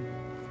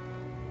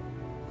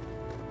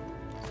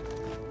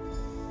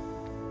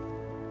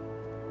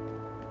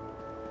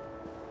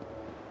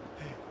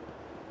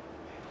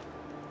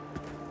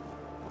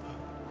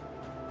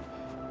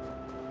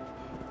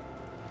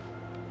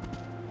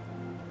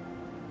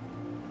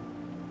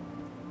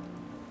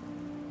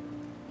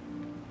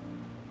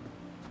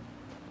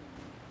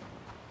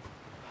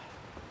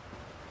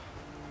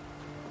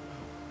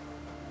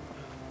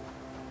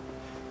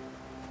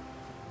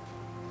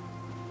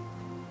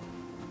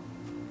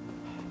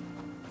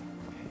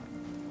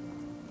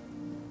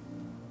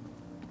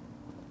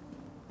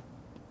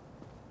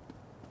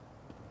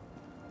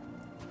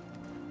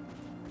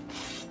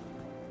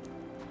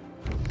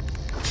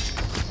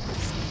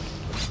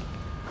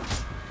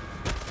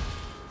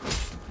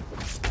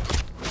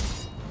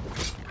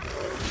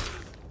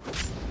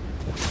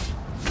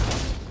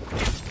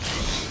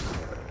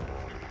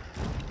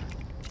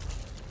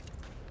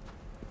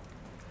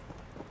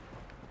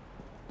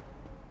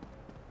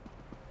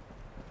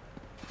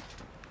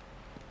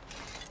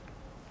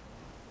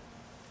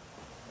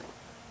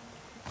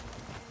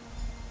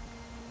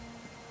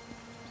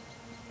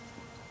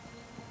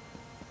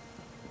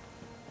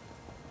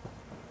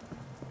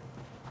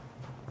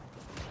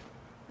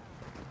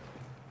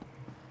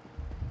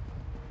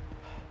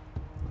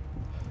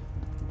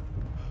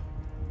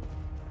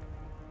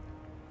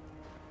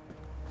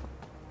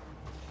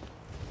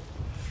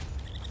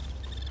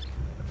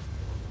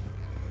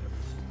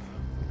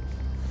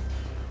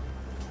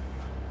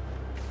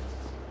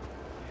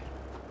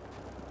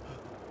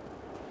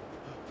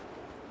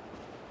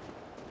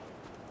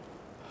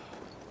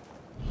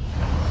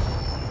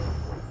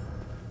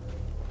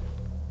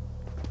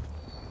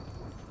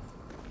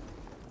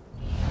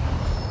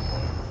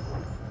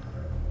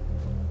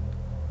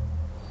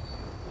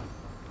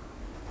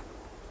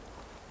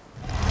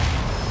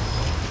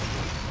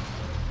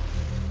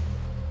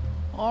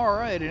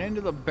 Alright, and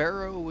into the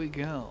barrow we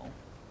go.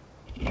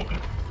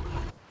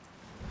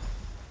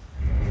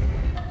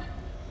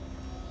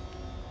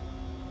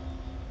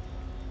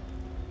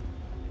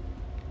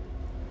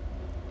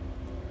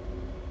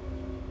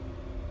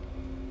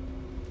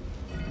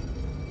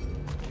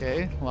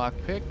 Okay,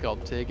 lockpick, I'll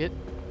take it.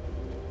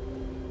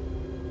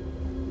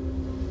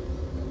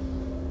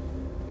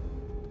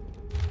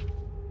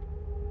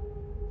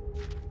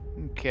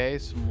 Okay,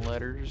 some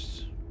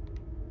letters.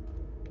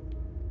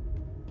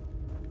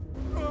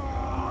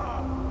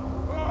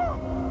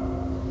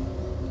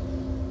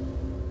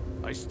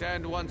 I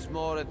stand once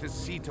more at the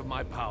seat of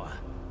my power.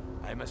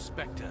 I am a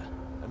spectre,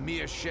 a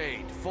mere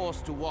shade,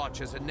 forced to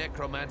watch as a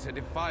necromancer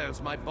defiles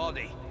my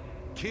body.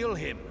 Kill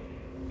him!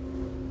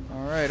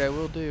 Alright, I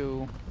will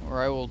do.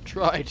 Or I will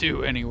try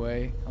to,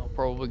 anyway. I'll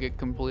probably get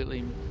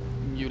completely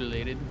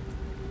mutilated.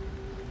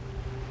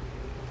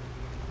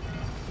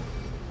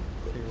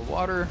 Clear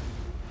water.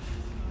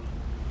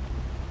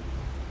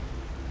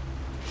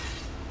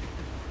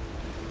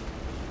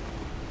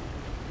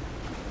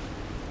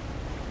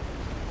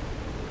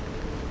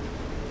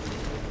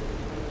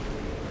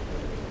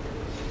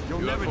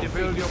 You never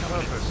fulfilled your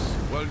purpose.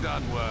 Well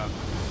done, worm.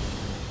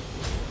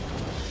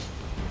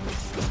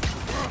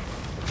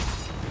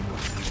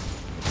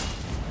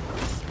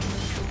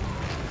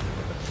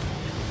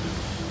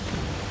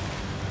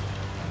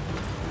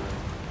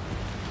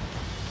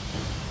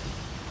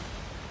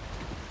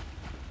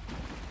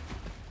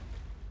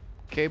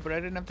 Okay, but I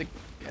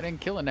didn't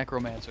kill a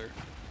necromancer.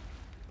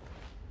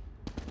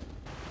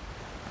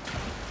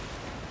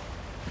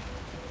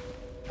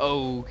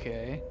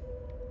 Okay.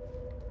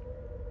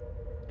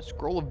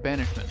 Scroll of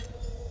Banishment.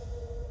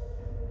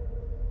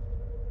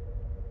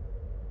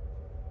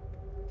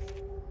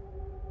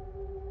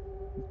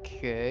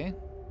 Okay.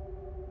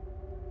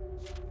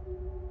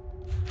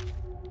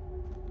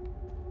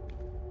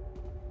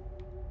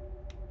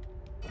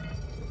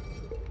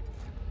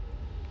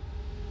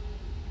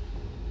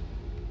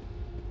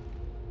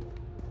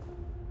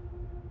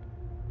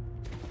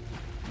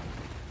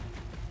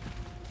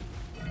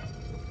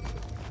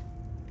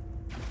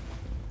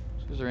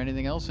 So is there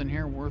anything else in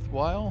here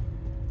worthwhile?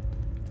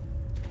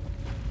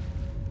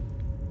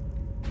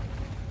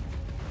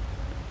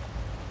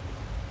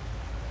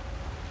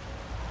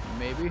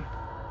 Maybe.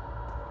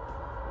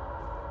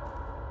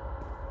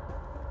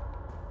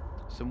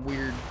 Some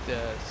weird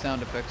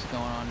sound effects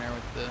going on there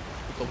with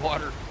the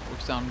water, or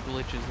sound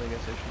glitches, I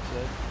guess I should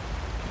say.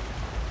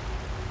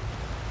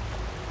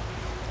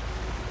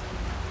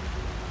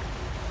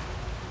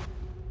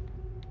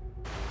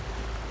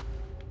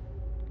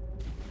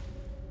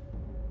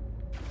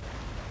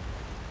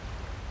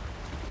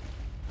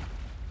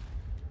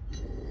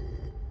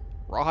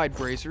 Rawhide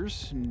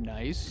bracers,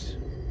 nice.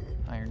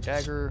 Iron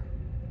dagger.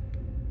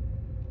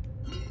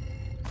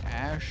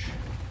 Ash.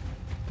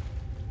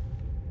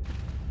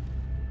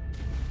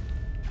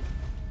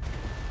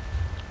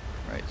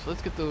 Right, so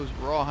let's get those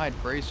rawhide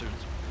bracers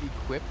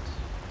equipped.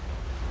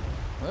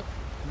 Whoop.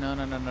 No.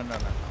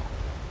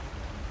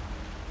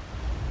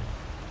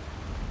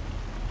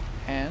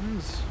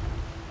 Hands.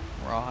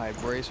 Rawhide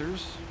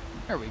bracers.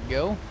 There we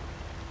go.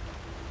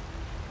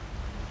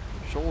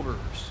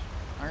 Shoulders.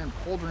 Iron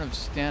pauldron of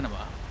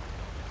stamina.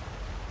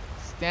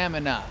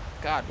 Stamina.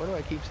 God, why do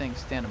I keep saying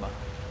stamina?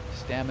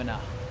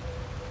 Stamina.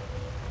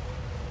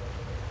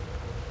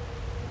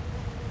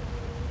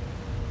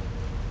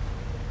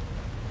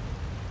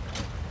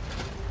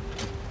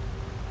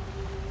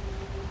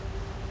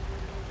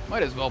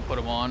 Might as well put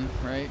them on,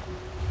 right?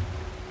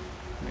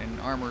 I mean,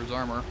 armor is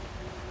armor.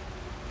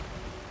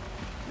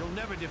 You'll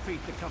never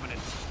defeat the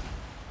Covenant.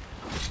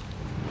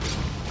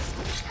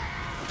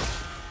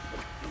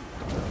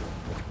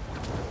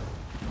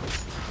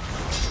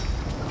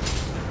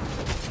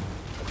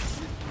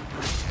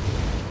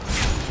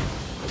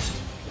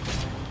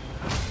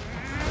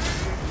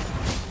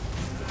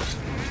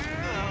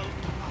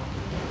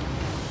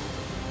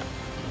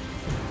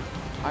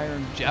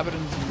 Iron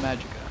javelins and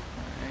magicka.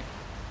 Alright.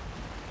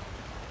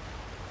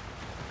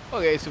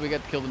 Okay, so we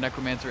got to kill the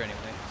necromancer anyway,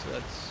 so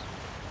that's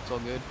all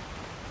good.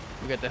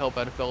 We got to help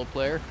out a fellow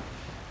player.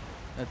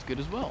 That's good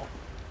as well.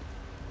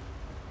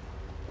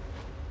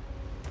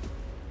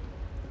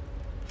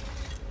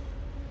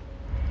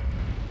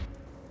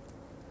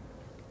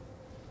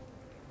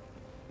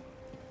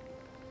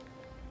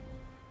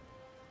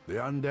 The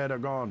undead are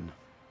gone.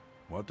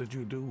 What did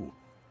you do?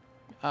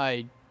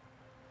 I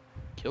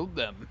killed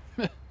them.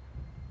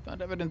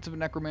 Found evidence of a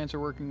necromancer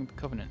working with the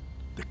Covenant.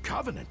 The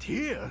Covenant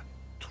here?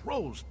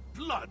 Troll's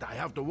blood, I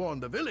have to warn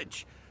the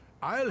village.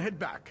 I'll head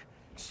back.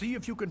 See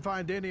if you can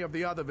find any of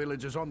the other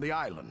villages on the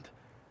island.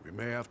 We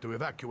may have to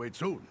evacuate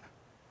soon.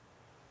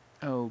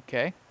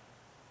 Okay.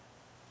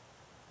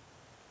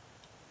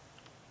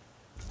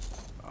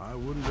 I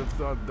wouldn't have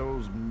thought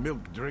those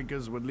milk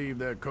drinkers would leave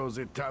their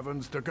cozy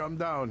taverns to come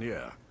down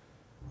here.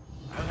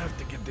 I'll have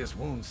to get this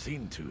wound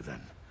seen to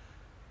then.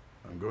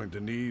 I'm going to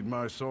need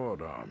my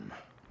sword arm.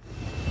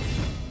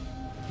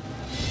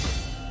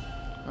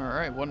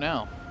 Alright, what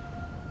now?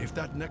 If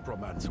that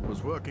necromancer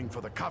was working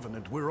for the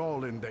Covenant, we're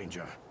all in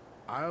danger.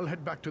 I'll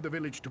head back to the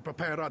village to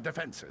prepare our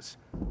defenses.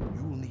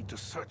 You'll need to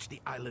search the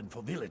island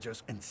for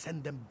villagers and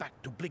send them back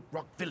to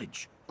Bleakrock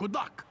village. Good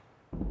luck!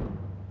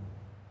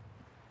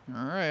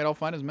 Alright, I'll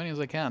find as many as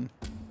I can.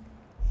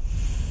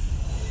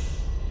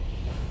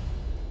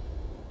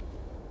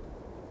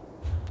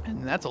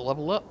 And that's a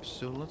level up,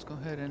 so let's go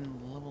ahead and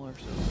level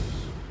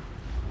ourselves.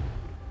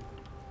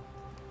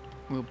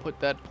 We'll put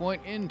that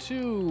point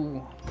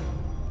into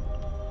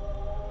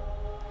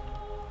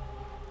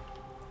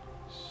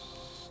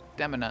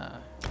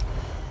stamina.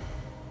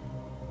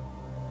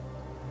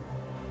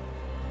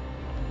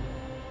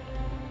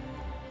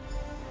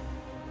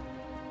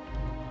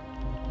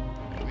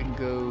 We can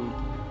go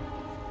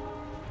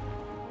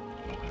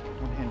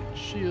one-handed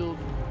shield,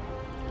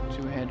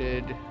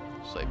 two-handed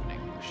siphoning,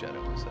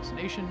 shadow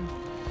assassination.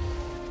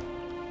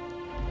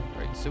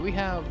 Right, so we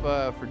have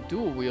for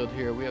dual wield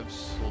here, we have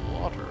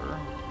slaughter.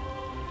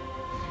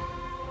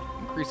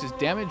 Increases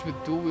damage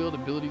with dual wield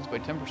abilities by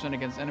 10%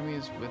 against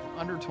enemies with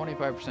under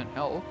 25%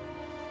 health.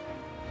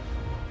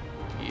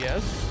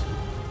 Yes.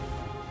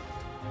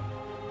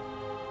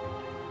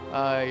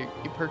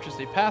 You purchase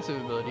a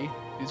passive ability.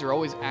 These are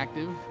always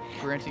active,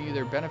 granting you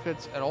their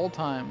benefits at all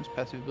times.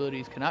 Passive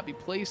abilities cannot be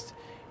placed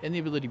in the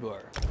ability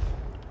bar.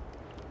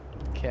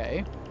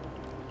 Okay.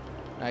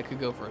 I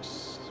could go for a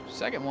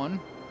second one.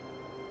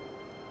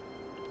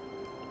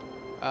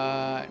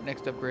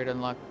 Next upgrade,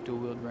 unlock dual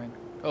wield rank.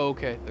 Oh,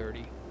 okay,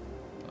 30.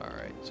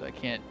 Alright, so I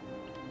can't...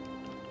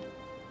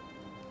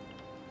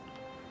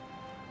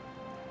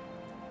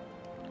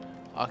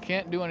 I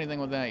can't do anything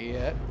with that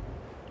yet.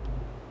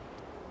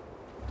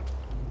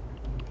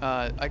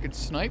 I could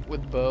snipe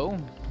with bow,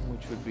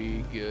 which would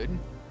be good.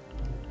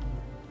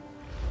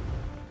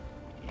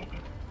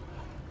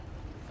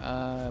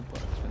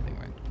 Blacksmithing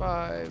rank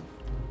 5.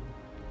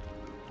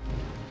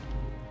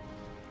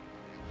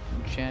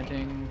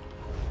 Enchanting.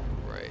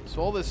 Right,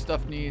 so all this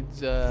stuff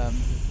needs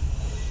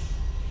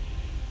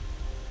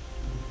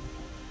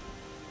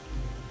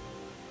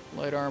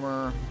light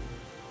armor,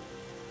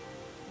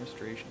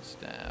 restoration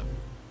staff.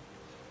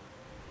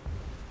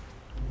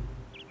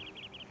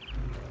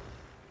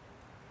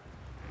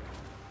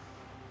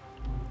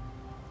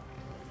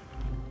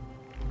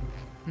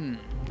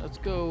 Let's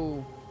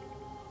go.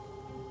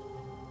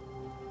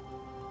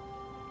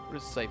 What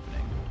is siphoning?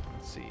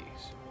 Let's see.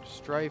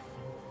 Strife.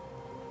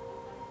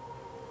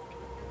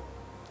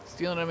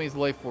 Stealing enemy's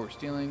life force.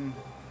 Stealing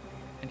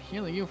and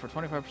healing you for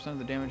 25% of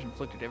the damage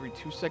inflicted every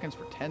 2 seconds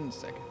for 10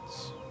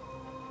 seconds.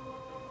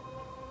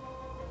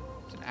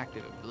 It's an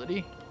active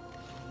ability.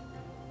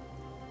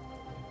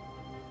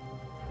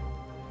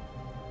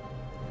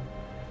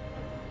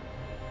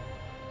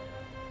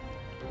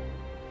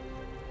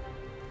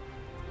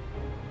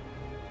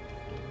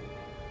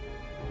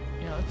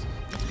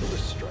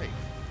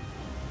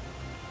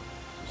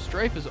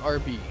 Strife is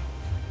RB.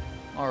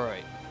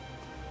 Alright.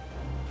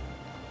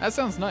 That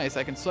sounds nice.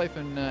 I can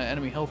siphon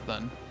enemy health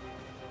then.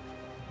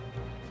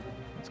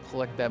 Let's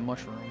collect that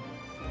mushroom.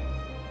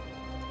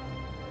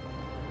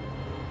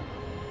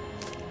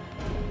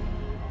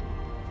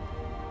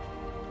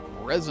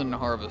 Resin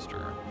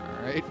harvester.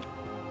 Alright.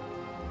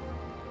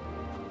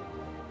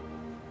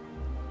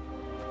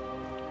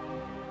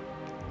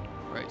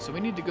 Right, so we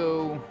need to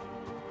go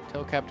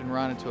tell Captain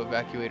Rana to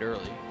evacuate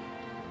early.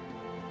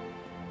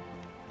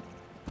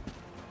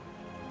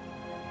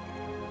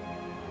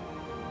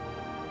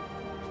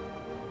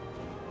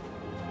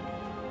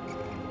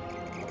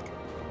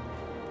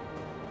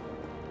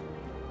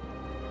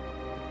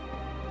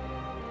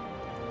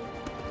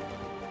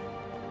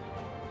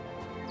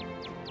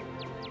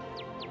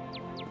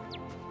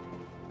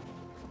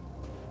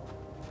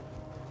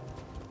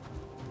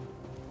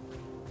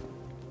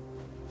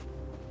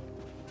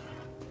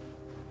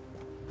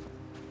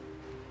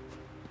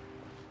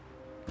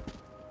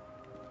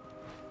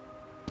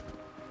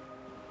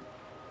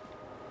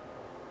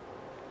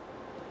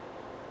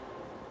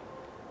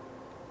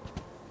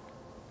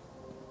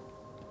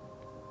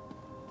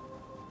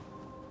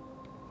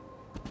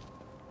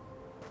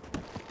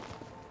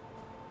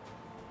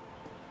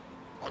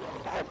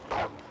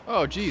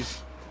 Oh, jeez.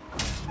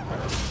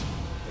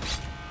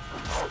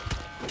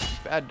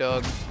 Bad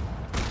dog.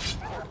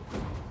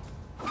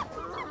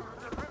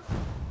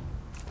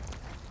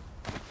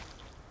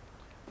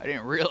 I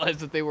didn't realize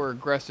that they were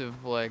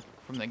aggressive, like,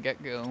 from the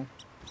get-go.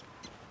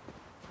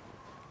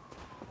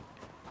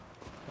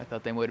 I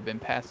thought they would have been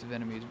passive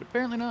enemies, but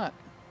apparently not.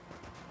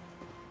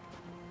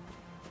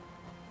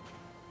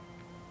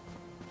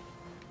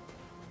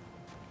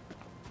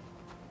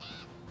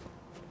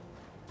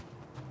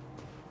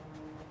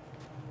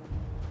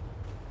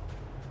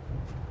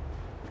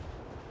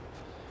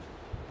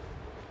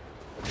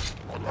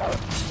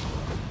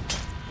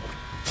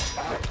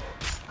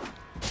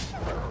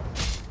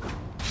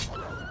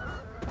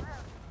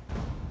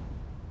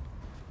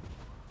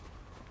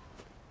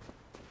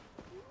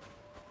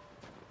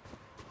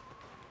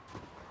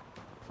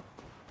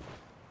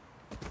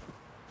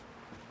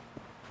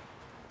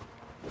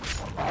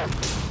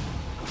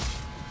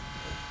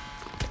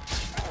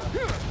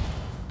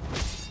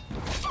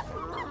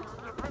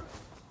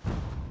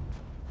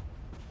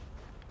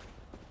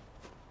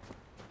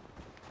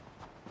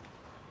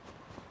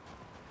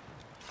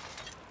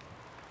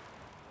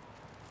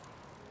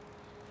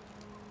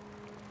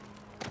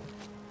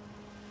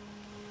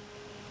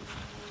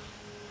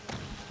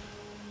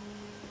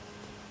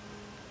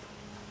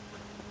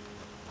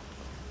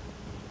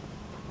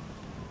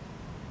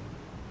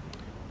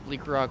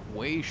 Bleakrock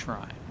Way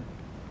Shrine.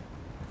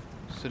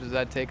 So does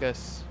that take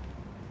us...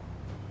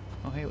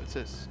 Oh, hey, what's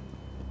this?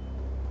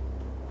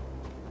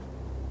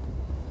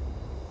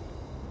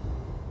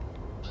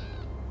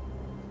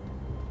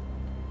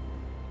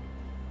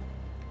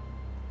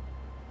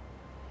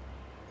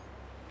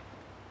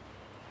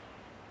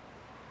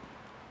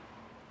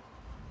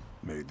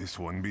 May this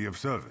one be of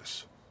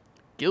service.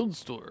 Guild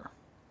store.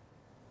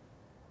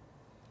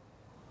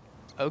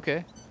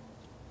 Okay.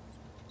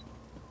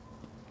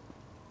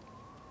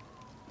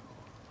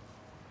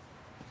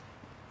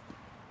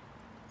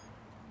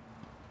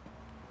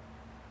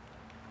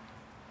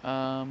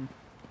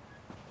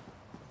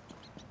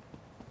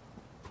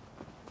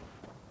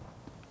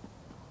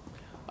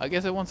 I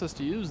guess it wants us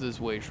to use this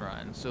way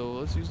shrine, so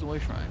let's use the way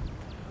shrine.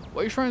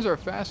 Way shrines are a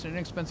fast and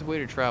inexpensive way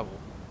to travel.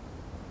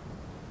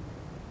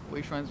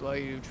 Way shrines allow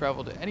you to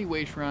travel to any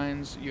way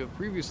shrines you have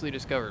previously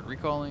discovered.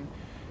 Recalling,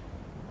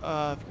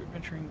 if you're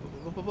adventuring,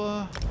 blah, blah, blah,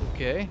 blah.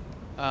 Okay.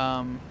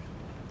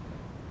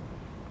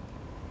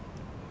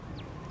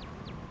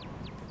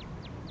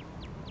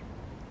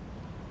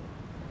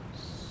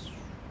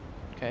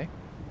 Okay.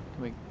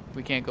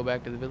 We can't go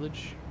back to the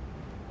village?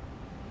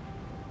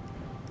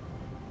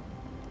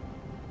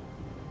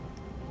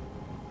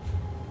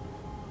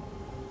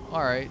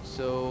 Alright,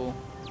 so...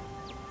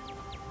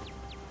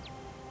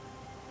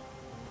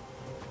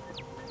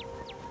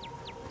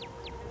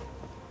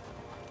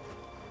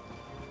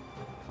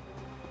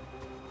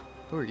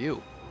 Who are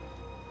you?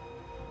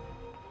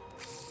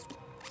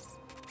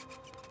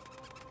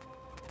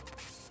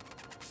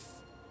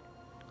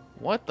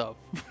 What the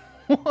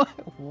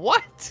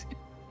What?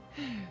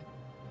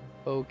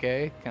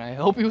 Okay, can I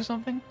help you with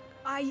something?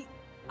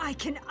 I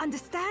can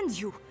understand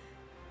you.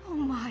 Oh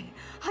my,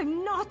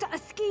 I'm not a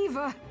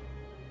skeever.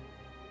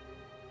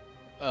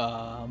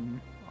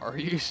 Are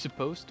you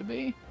supposed to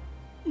be?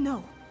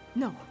 No.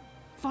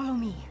 Follow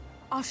me.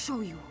 I'll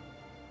show you.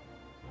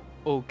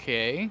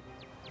 Okay.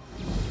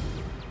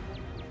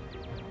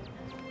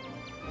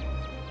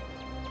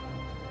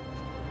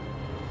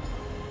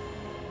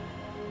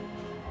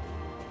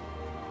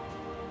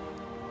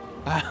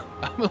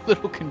 I'm a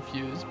little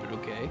confused, but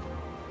okay.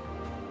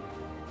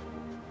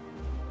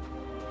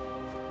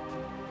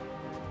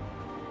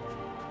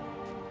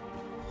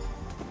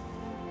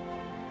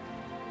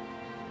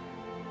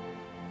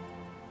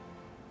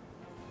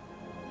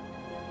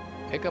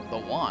 Pick up the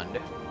wand.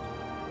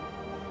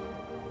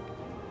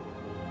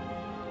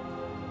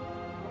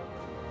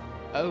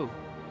 Oh,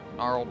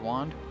 gnarled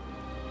wand.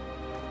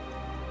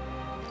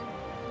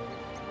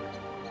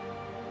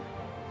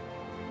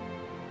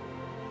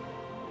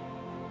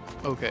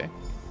 Okay.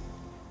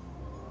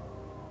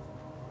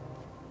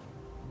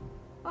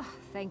 Oh,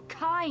 thank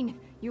Kine.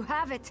 You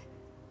have it.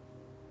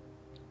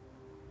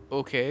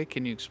 Okay,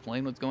 can you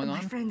explain what's going My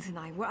on? friends and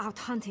I were out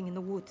hunting in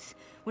the woods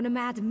when a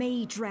mad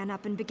mage ran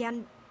up and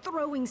began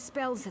throwing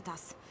spells at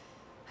us.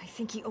 I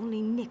think he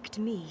only nicked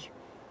me.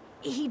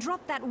 He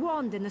dropped that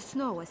wand in the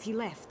snow as he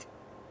left.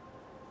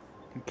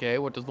 Okay,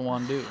 what does the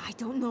wand do? I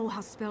don't know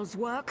how spells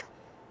work.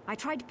 I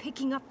tried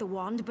picking up the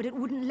wand, but it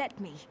wouldn't let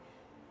me.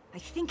 I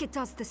think it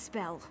does the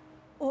spell,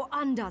 or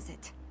undoes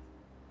it.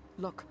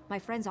 Look, my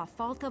friends are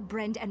Falther,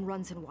 Brend, and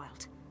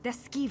Runzenwild. They're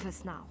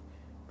skeevers now.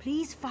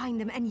 Please find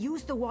them and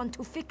use the wand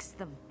to fix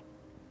them.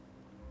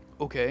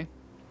 Okay.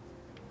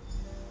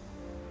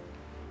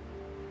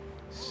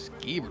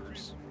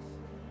 Skeevers.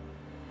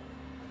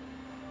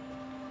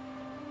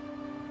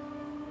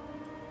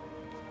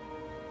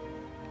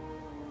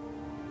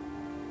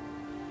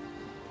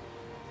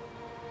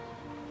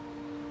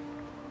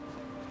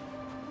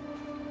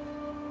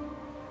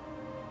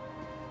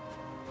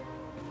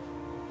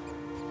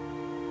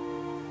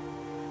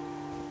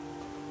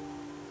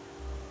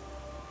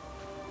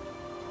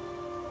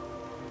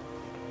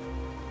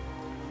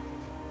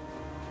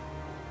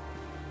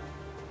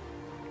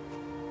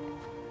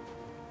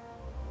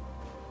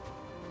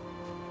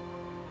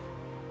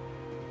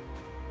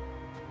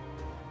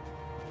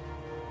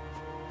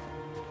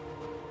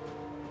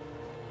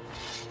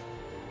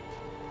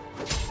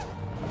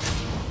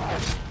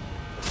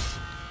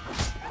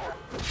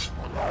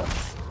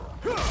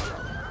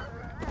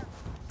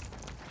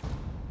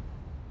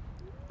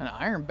 An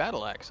iron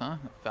battle axe, huh?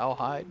 A foul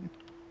hide.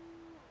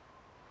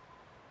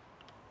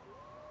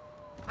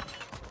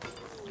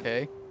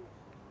 Okay.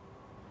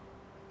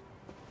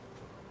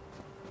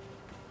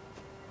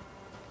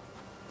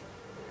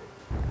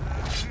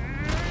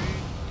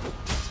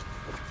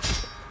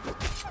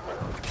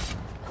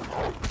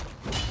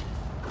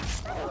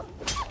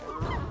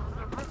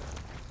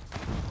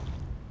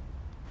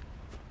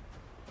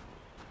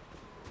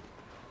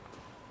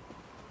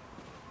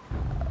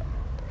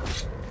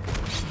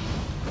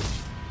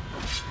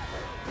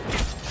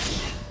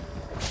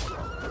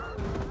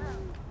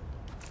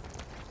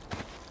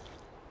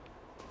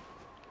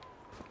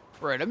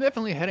 Right, I'm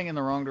definitely heading in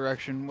the wrong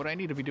direction. What I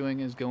need to be doing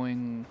is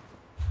going...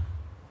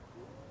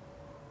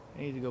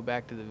 I need to go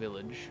back to the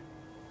village.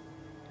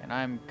 And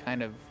I'm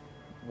kind of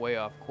way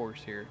off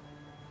course here.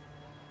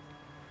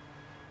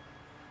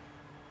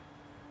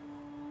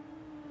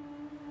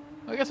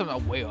 I guess I'm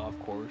not way off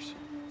course.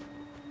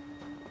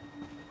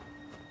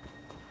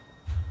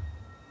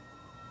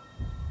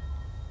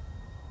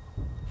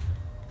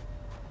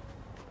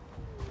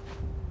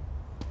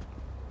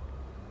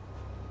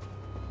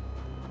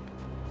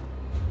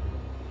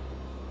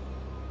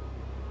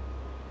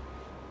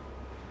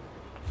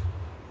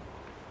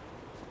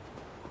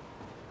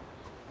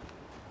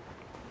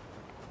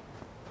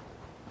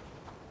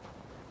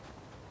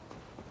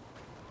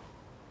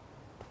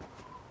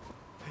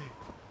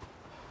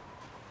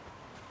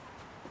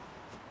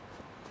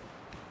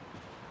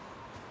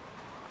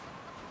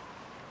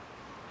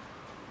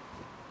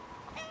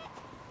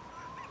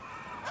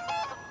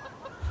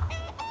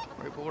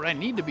 Right, but what I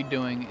need to be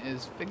doing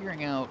is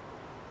figuring out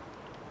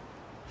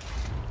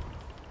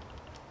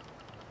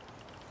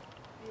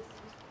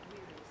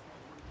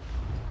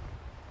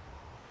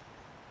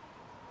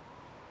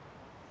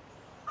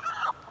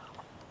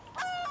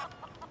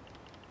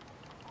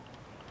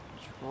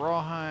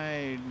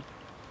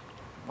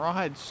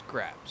rawhide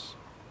scraps.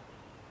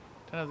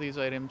 10 of these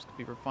items can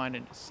be refined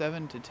into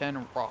 7 to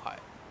 10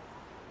 rawhide.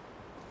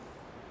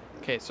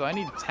 Okay, so I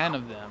need 10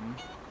 of them.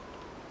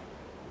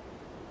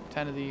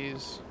 10 of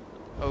these.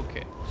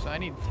 Okay, so I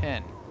need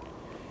 10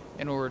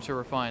 in order to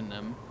refine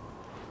them.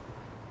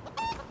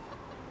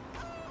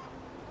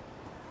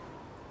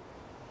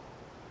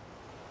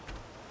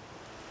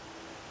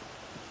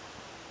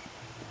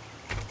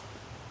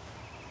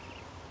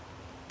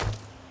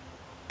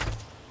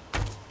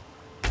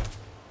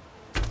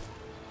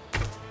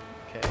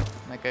 Okay,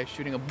 that guy's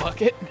shooting a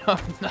bucket. No,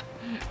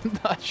 I'm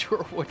not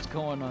sure what's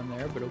going on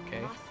there, but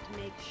okay. Must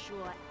make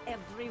sure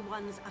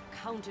everyone's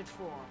accounted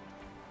for.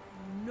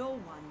 No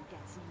one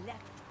gets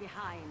left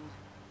behind.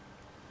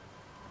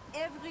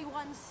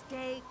 Everyone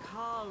stay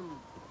calm.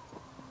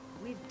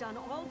 We've done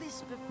all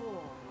this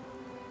before.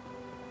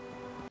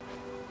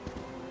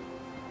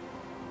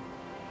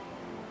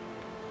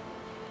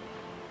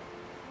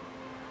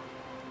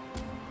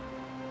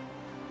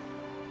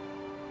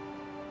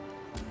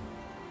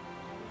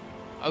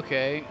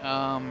 Okay,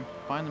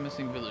 find the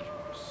missing villagers.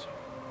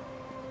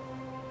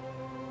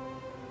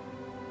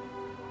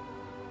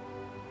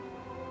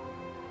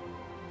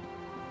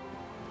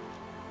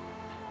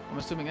 I'm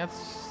assuming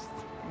that's...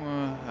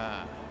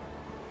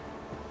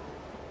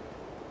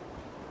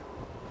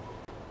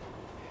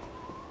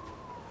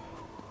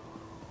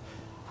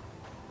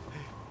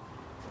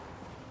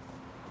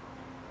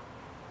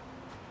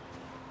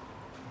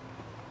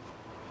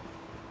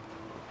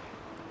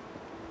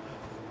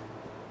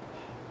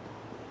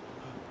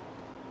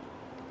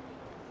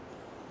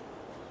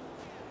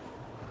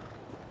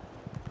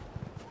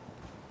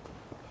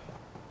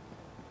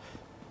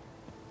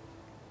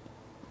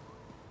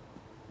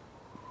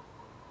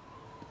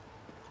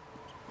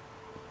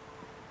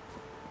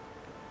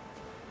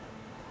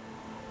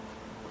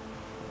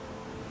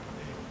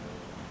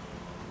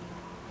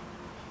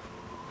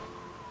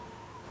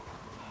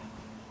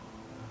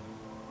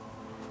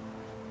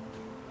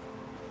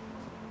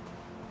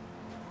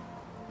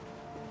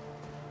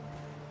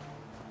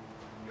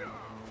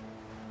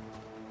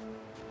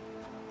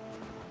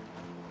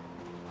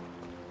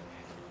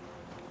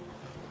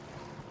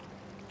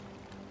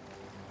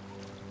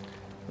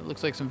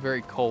 looks like some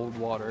very cold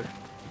water.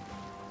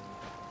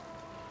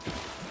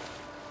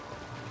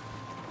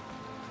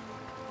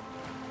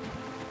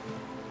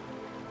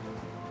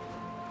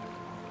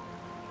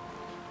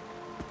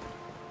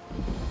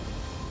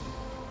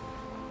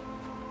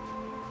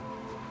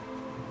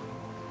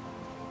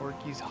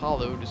 Orky's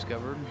Hollow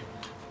discovered.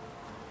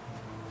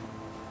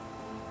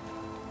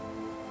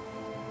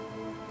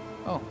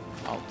 Oh,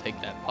 I'll take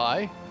that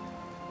pie.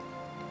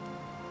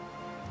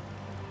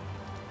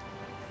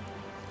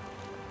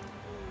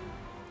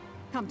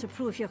 Come to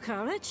prove your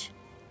courage?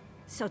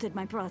 So did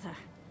my brother.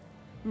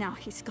 Now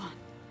he's gone.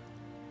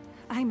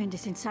 Aymond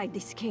is inside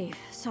this cave,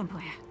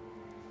 somewhere.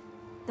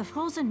 The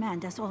Frozen Man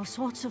does all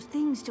sorts of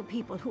things to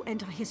people who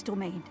enter his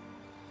domain.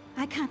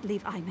 I can't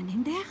leave Aymond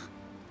in there.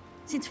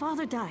 Since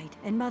father died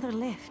and mother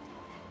left,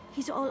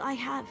 he's all I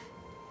have.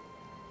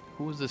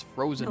 Who is this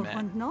Frozen Man? No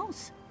one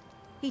knows.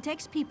 He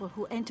takes people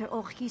who enter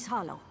Orky's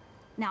Hollow.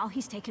 Now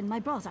he's taken my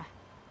brother.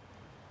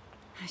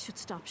 I should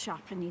stop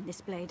sharpening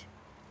this blade.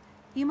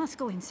 You must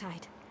go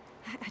inside.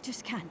 I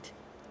just can't.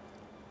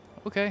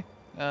 Okay,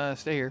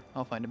 stay here.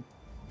 I'll find him.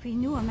 We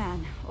knew a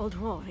man, old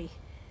Rory.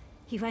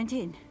 He went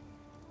in.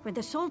 When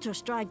the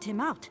soldiers dragged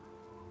him out,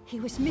 he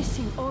was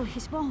missing all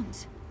his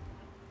bones.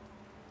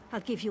 I'll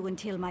give you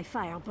until my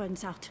fire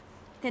burns out.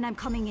 Then I'm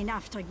coming in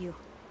after you.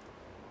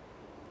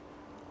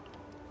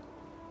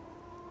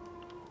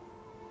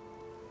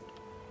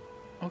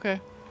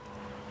 Okay.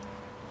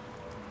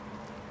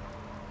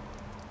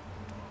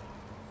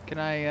 Can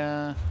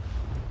I,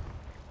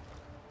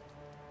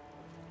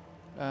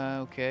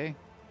 okay.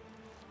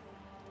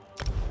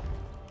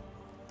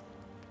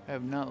 I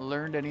have not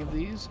learned any of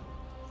these.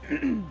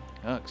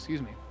 Oh,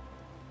 excuse me.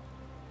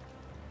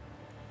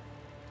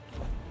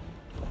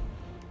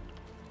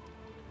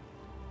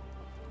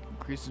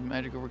 Increases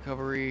magical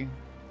recovery.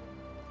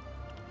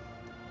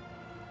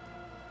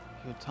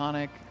 Heal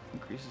tonic.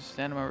 Increases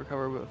stamina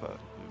recovery.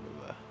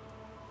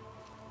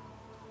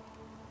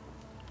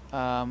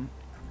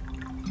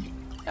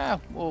 Yeah,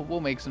 we'll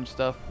make some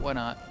stuff. Why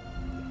not?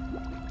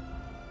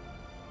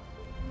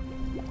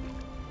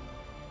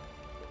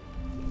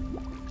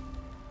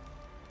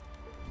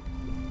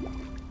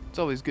 It's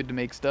always good to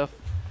make stuff.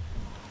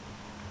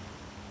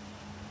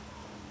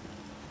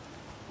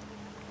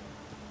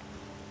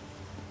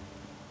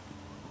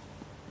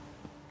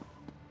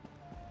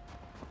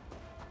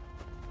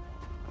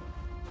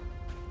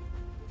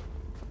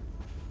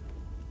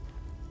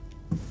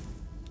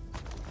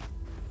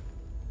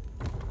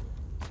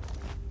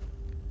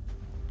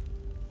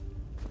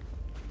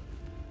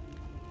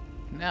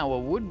 Now,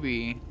 what would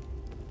be...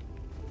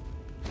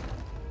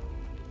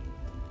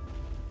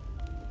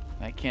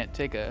 I can't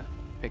take a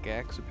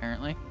pickaxe,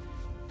 apparently.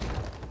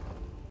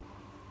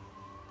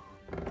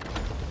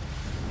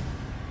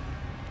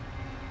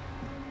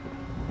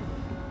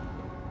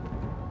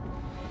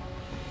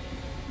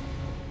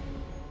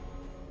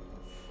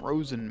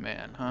 Frozen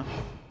Man, huh?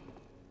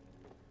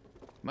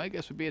 My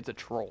guess would be it's a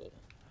troll.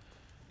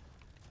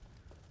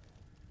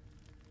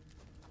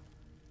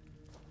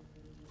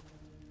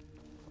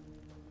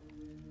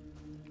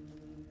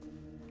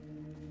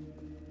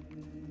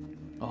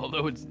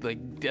 Although it's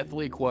like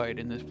deathly quiet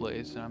in this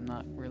place, and I'm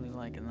not really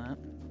liking that.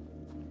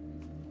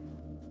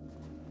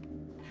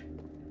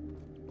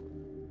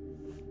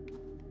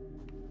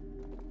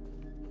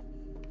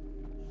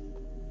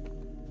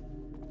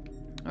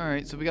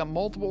 Alright, so we got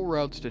multiple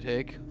routes to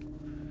take,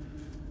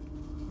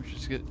 which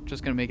is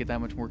just gonna make it that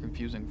much more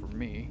confusing for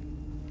me.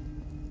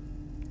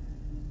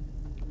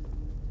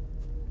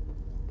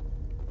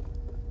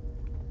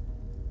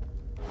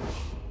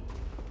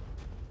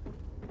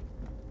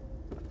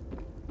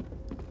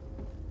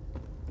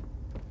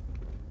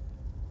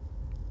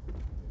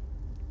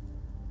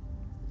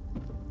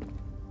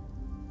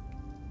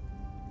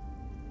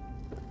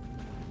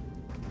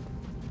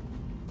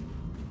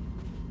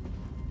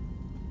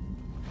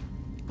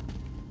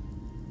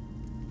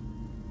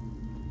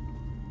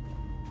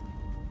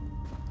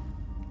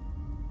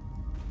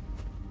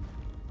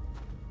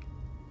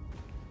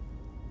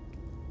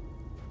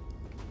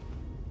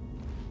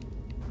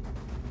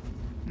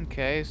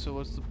 Okay, so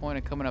what's the point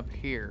of coming up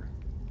here?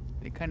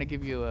 They kind of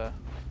give you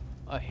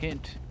a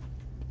hint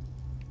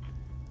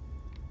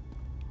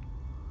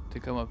to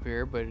come up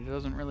here, but it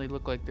doesn't really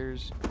look like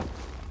there's,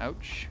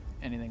 ouch,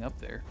 anything up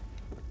there.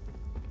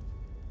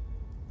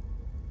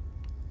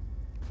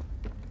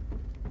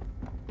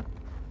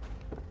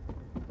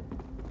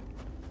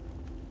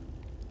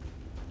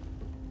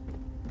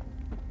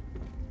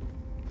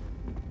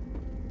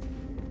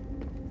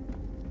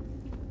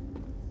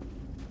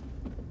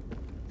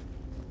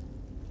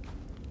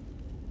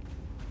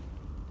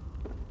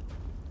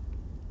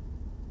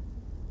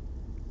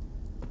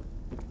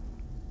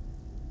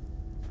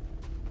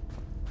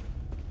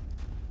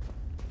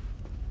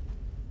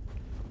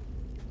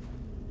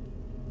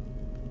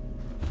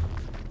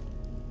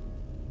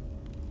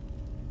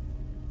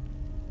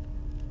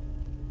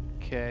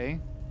 Okay.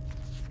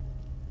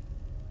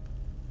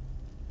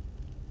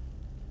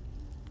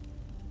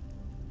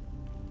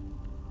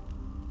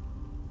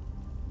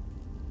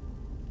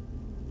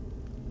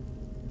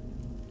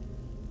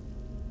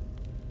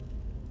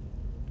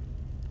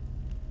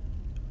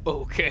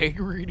 Okay,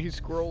 greedy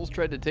squirrels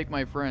tried to take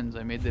my friends.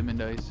 I made them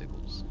into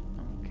icicles.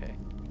 Okay.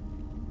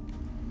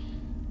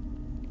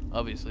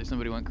 Obviously,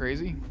 somebody went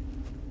crazy.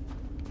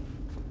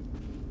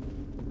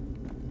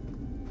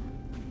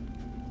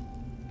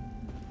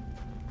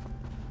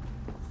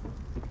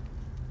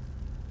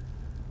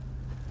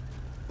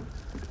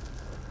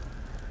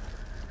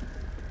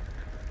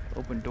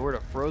 Open door to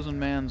Frozen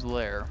Man's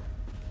lair.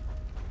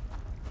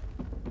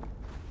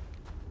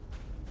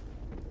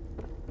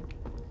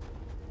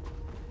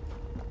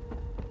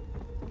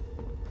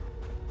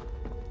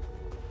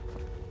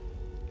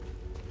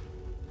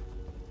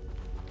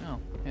 Oh,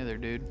 hey there,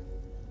 dude.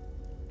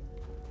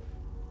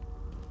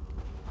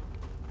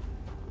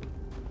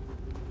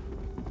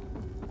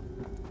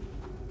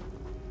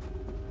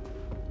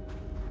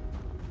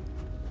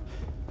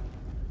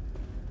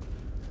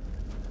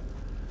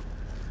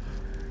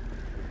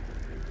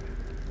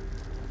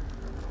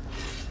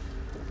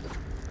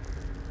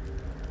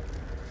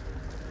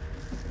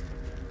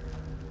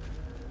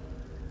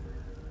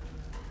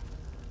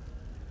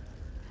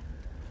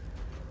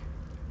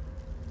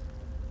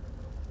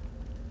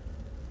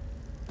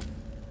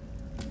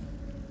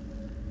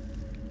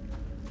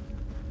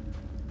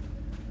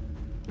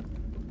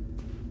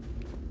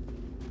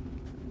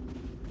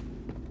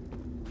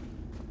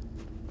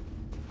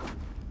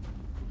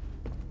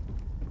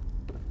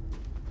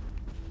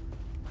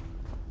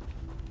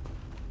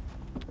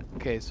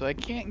 Okay, so I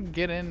can't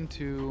get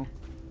into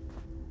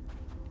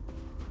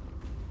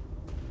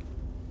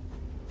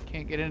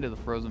the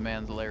Frozen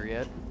Man's lair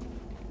yet.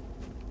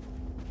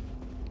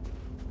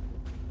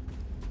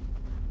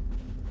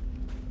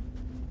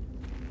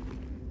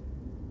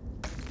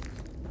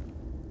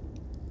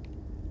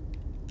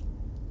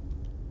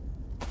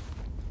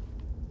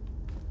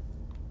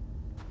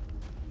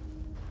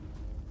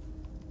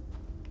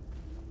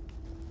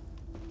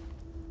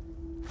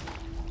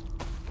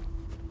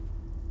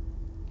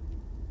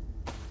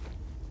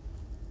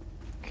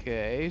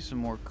 Okay, some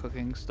more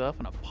cooking stuff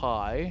and a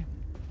pie.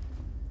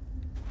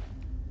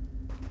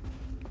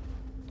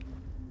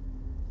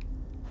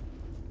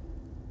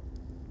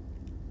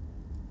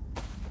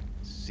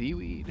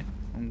 Seaweed.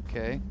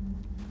 Okay.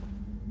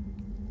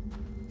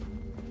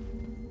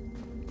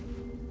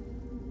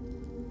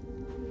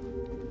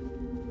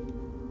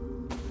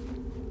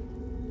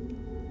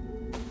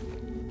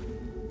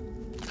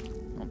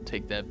 I'll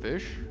take that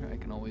fish. I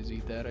can always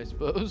eat that, I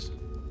suppose.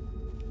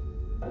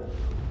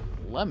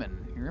 Lemon.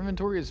 Your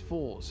inventory is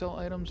full. Sell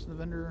items to the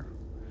vendor.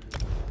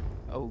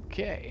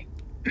 Okay.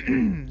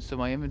 So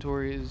my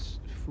inventory is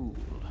full.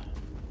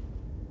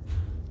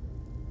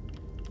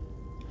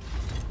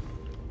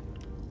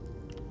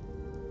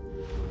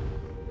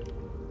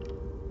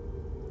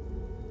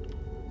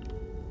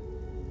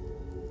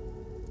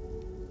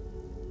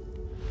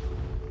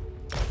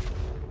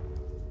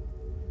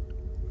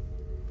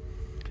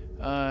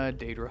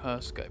 Daedra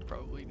husk. I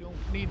probably don't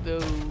need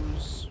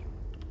those.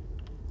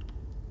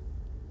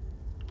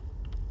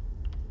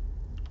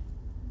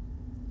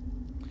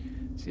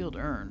 Sealed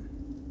urn.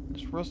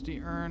 This rusty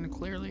urn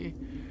clearly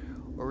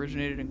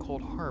originated in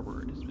Cold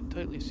Harbor. It has been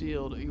tightly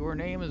sealed. Your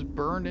name is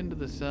burned into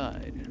the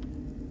side.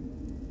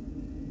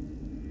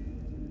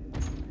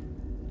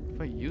 If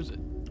I use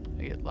it,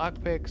 I get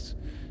lockpicks,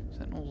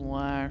 Sentinel's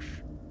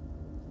Lash,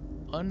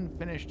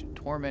 Unfinished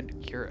Torment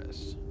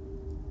Cuirass.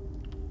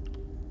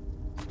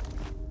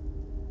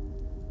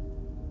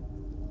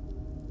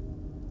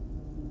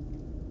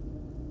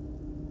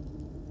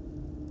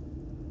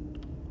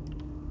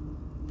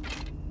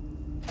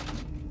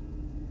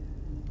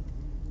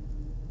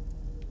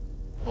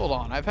 Hold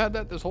on, I've had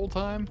that this whole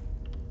time?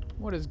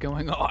 What is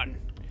going on?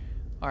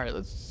 Alright,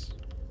 let's...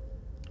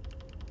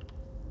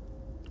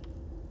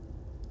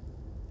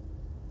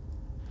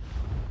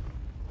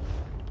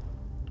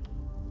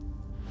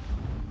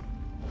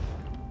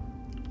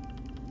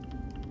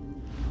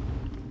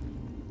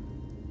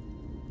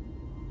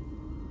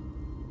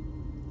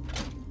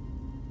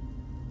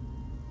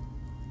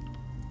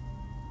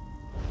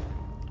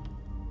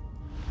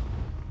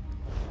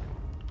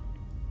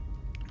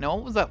 Now,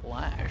 what was that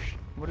lash?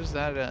 What is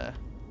that,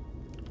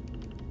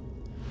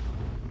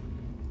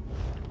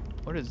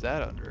 what is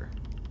that under?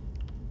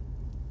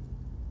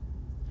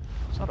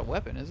 It's not a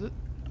weapon, is it?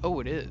 Oh,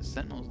 it is.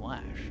 Sentinel's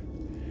Lash.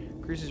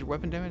 Increases your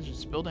weapon damage and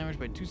spell damage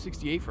by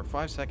 268 for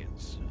 5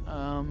 seconds.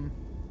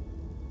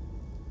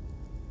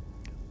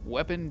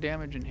 Weapon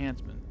damage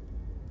enhancement.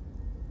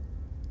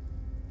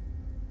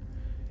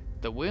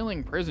 The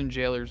Wailing Prison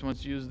Jailers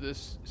once used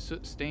this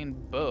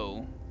soot-stained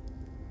bow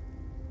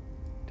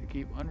to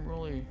keep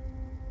unruly...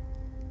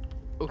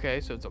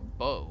 Okay, so it's a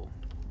bow.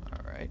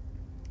 Alright.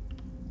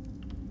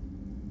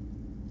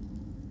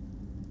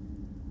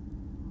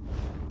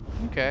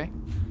 Okay.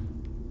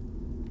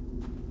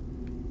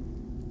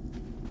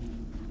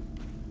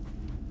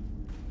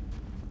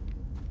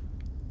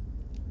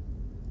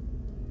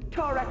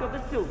 Tarak of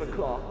the Silver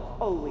Claw,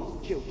 always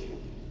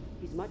joking.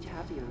 He's much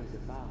happier as a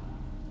bow.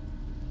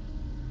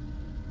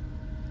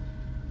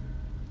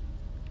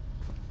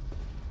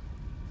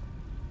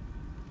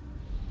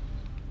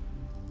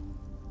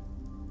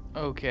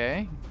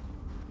 Okay.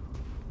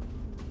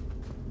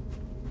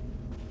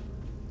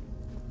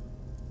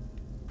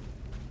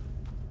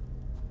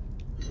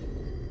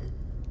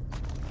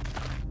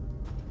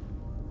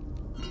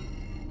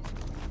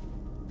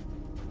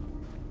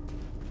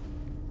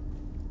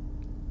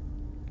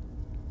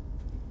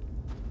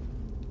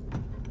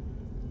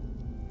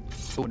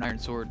 Oh, an iron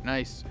sword.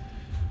 Nice.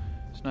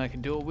 So now I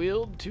can dual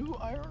wield 2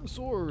 iron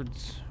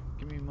swords.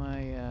 Give me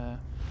my,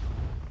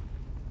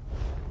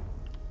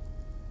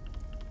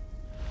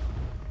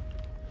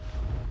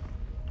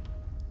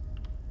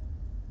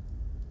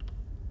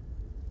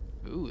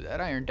 Ooh, that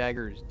iron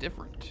dagger is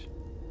different.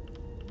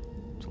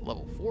 It's a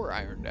level 4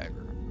 iron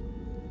dagger.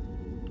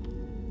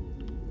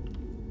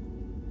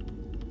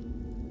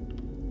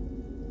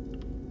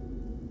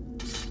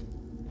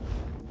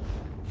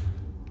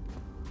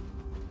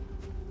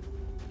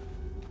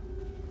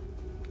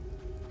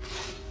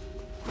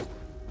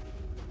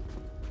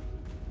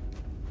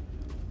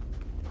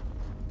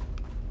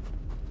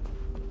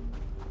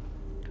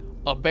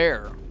 A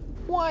bear.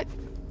 What?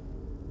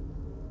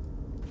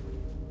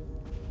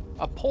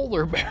 A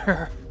polar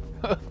bear.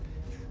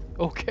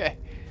 Okay.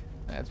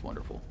 That's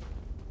wonderful.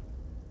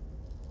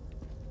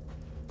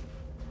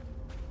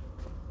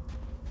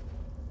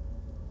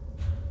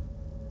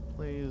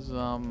 Please,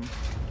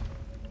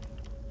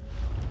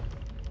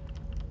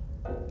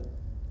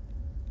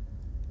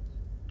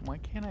 why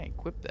can't I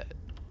equip that?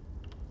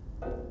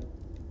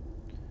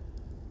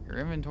 Your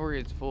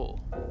inventory is full.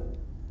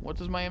 What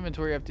does my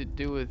inventory have to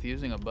do with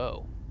using a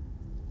bow?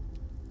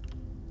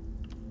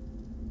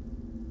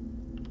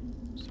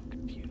 I'm so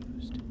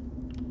confused.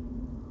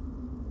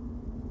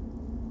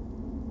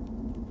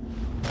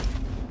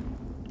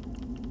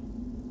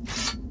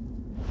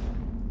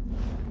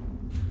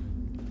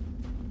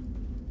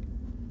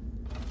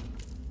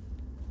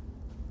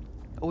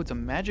 Oh, it's a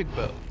magic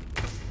bow.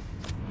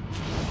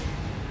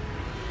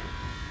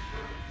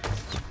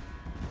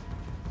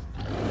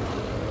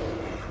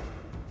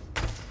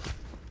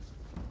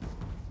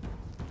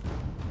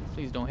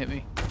 Please don't hit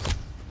me.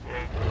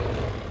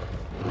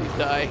 Please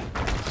die.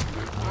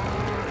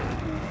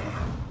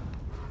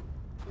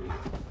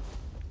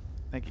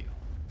 Thank you.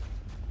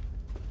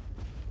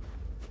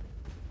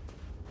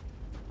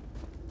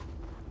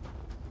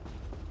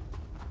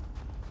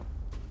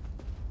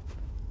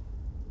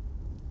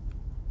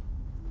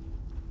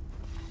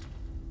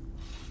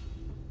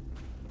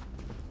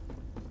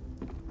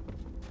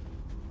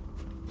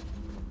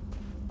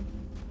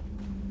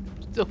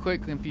 Still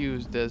quite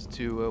confused as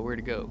to where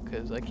to go,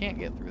 because I can't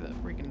get through that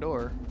freaking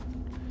door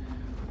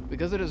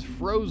because it is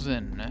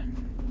frozen.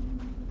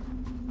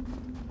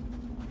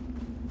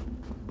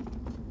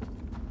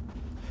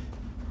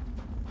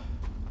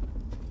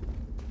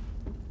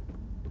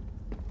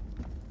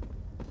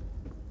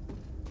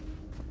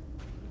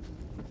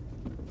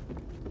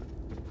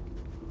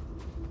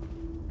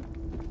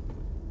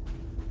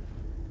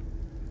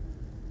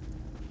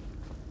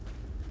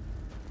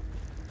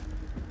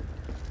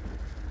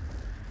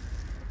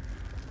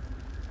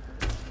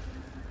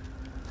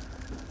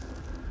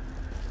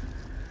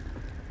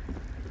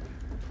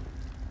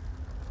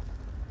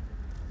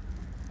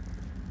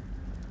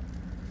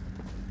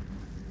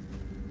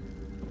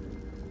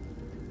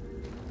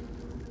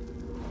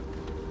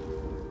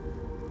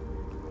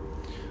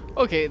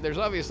 Okay, there's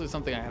obviously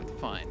something I have to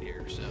find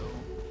here, so...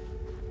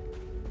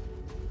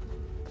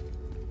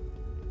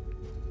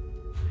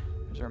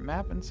 Is there a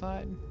map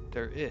inside?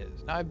 There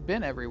is. Now, I've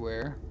been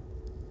everywhere.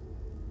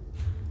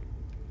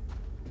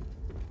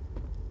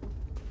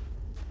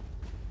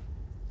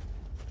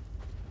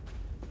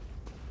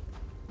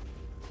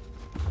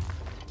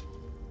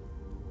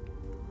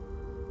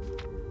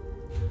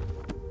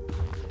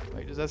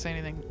 Wait, does that say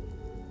anything?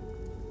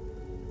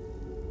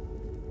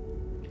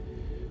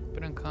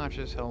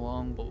 Unconscious, how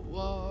long, blah,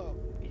 blah, blah.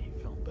 He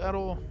fell in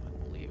battle. I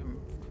won't leave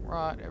him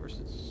rot. Ever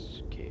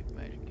since cave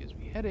magic gives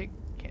me headache.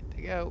 Can't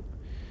dig out.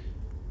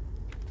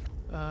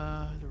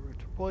 The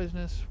roots are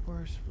poisonous.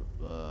 Worse,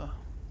 blah, blah.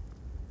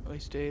 I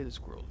stay, the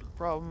squirrels are a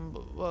problem,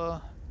 blah,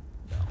 blah.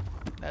 No,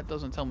 that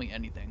doesn't tell me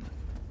anything.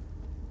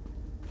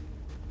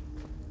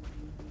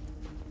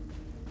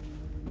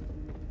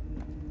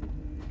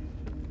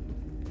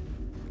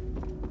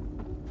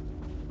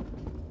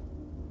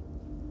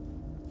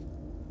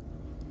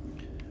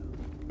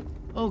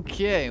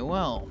 Okay,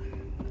 well,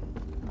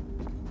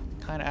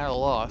 kind of at a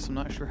loss. I'm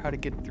not sure how to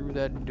get through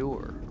that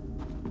door.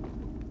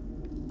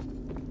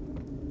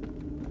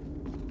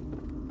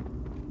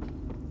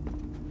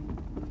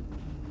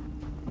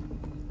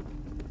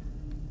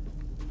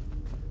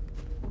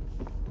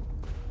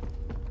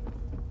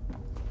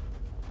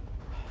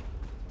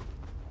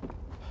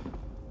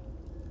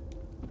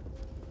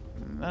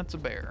 That's a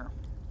bear.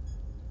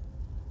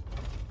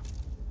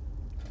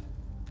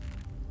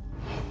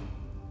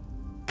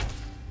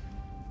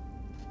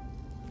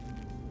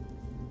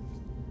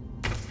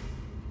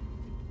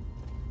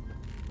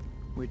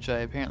 Which I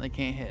apparently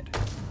can't hit.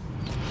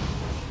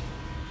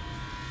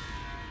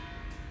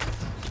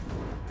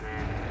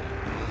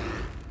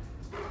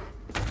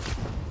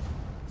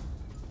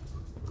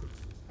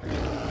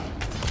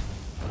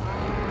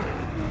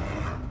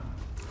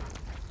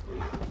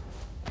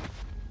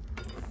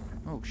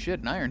 shit,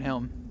 an iron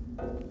helm.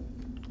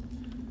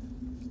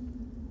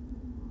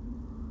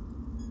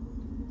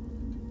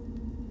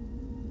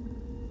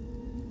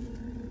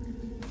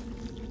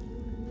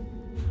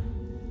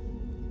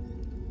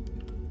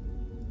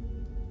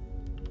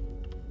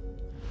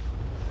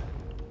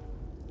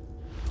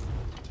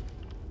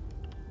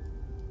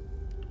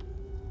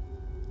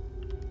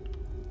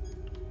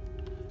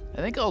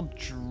 I think I'll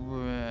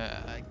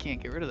I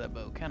can't get rid of that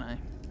bow, can I?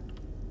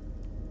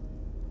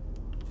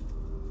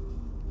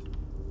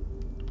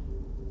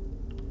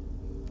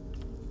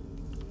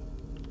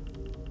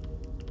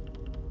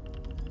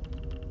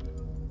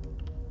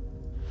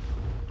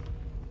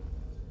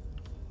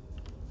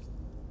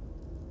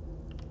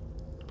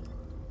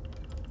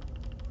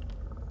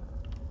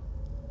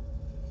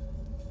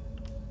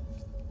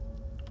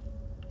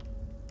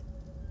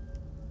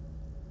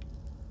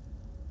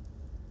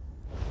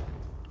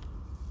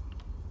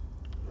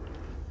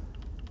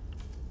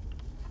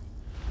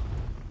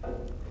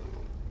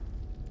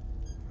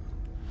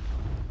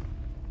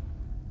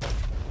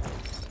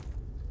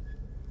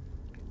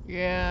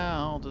 Yeah,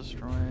 I'll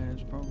destroy it.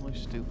 It's probably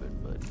stupid,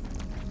 but...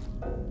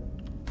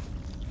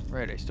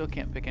 Right, I still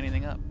can't pick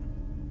anything up.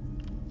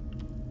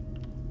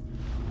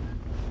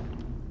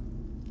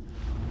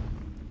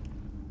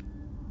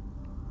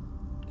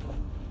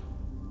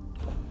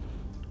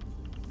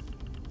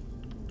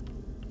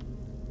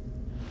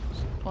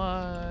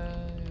 Supplies...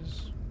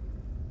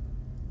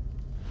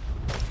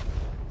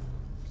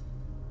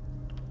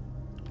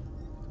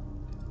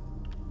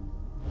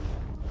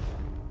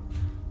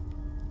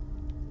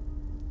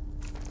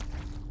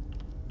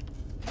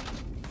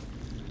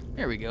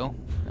 There we go.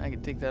 I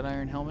can take that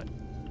iron helmet.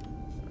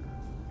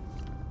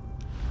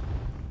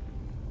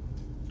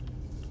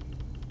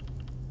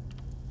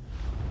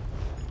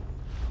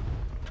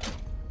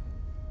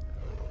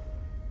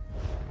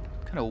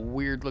 Kind of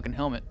weird looking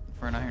helmet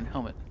for an iron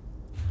helmet.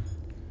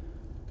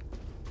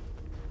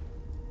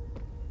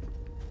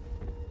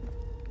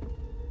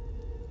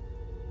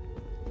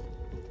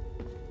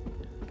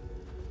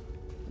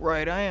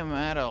 Right, I am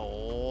at a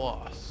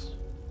loss.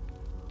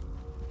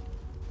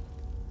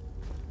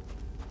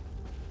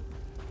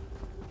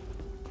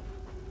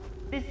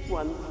 This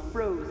one's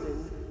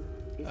frozen.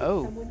 Is it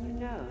someone you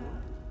know?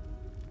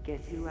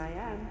 Guess who I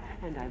am,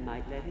 and I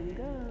might let him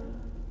go.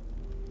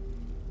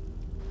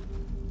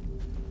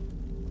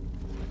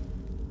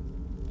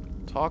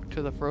 Talk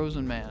to the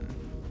frozen man.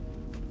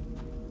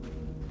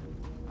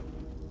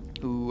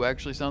 Who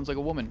actually sounds like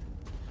a woman.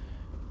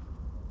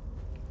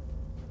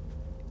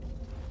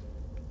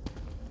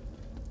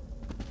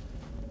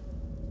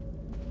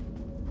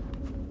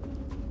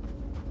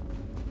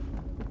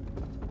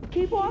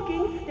 Keep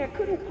walking. There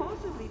couldn't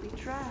possibly be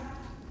traps.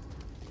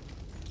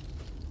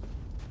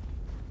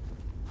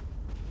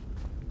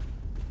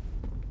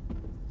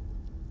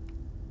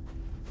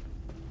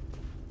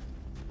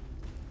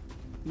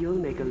 You'll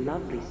make a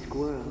lovely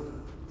squirrel.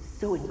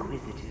 So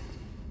inquisitive.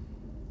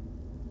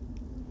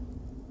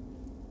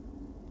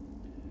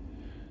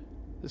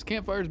 This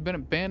campfire's been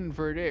abandoned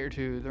for a day or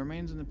two. The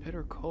remains in the pit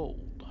are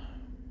cold.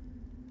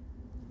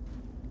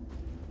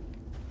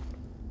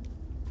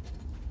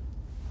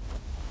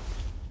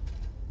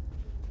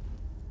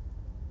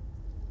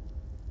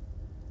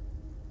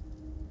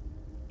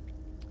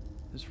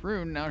 This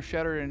rune, now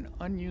shattered and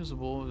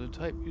unusable, is a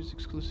type used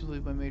exclusively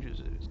by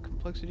mages. Its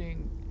complexity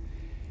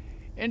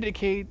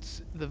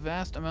indicates the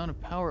vast amount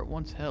of power it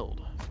once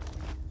held.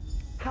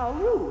 How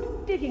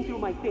rude! Digging through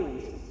my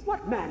things.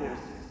 What manners?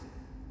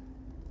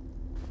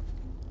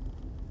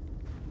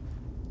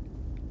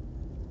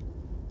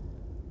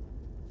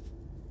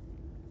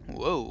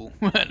 Whoa.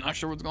 Not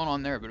sure what's going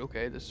on there, but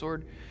okay. The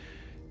sword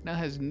now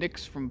has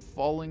nicks from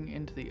falling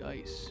into the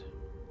ice.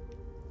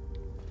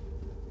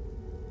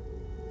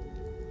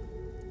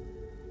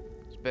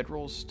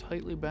 Bedroll's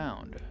tightly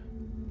bound.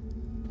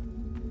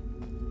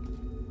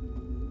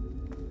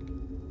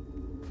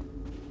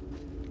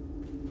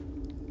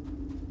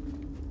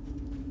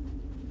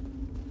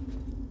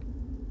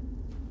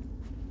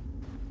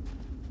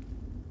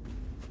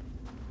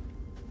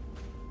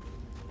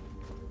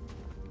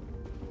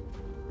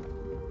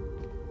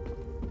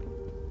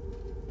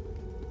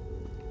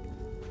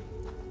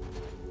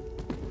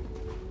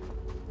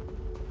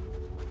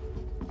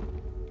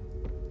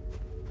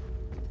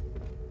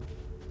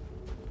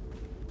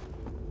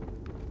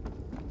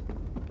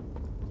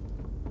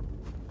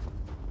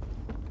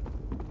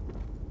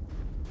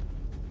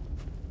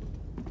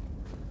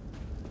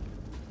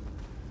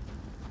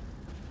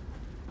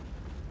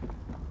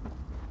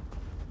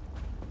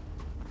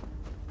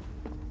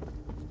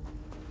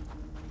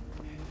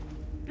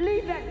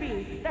 Leave that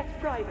be.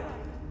 That's private.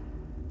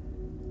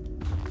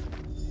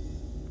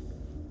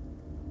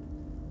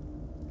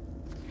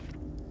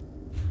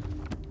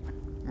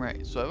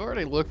 Right, so I've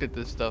already looked at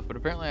this stuff, but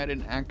apparently I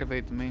didn't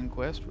activate the main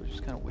quest, which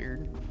is kind of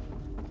weird.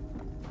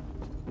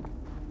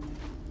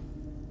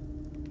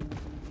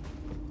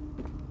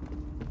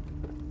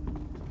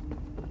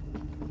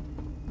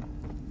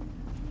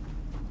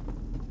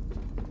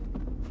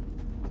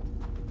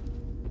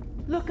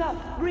 Look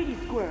up, greedy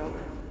squirrel.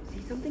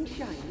 Something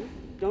shiny.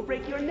 Don't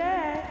break your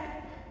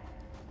neck.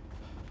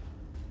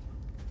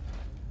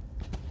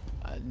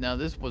 Now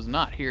this was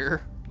not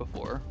here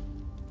before.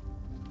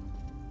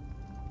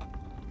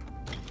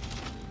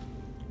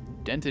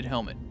 Dented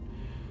helmet.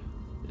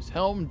 This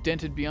helm,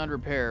 dented beyond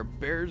repair,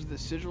 bears the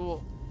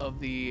sigil of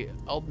the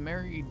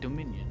Aldmeri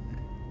Dominion.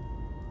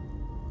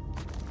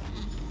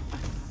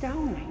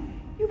 Astounding.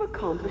 You've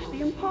accomplished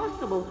the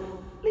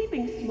impossible,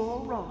 leaping small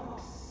rocks.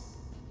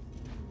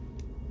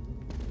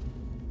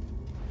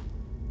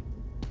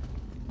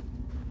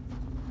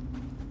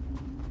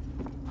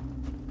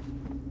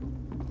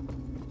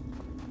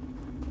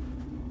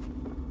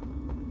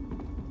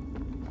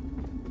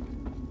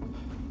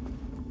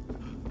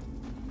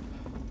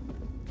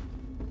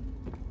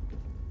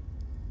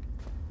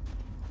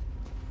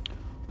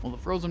 Well, the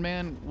frozen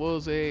man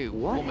was a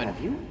woman. What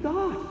have you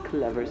thought,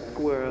 clever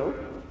squirrel?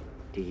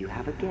 Do you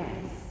have a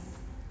guess?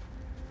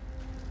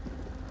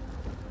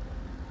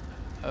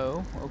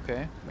 Oh,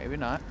 okay. Maybe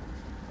not.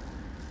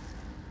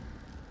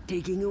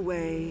 Digging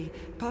away,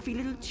 puffy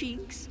little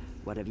cheeks.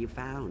 What have you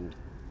found?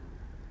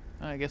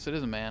 I guess it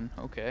is a man.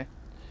 Okay.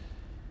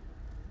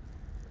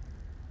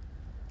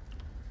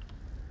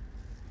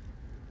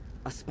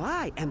 A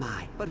spy, am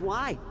I? But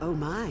why? Oh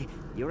my,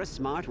 you're a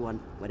smart one.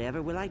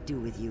 Whatever will I do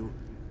with you?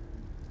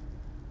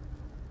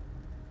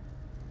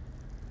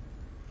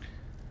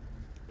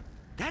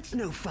 That's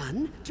no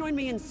fun. Join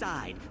me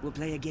inside. We'll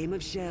play a game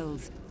of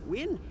shells.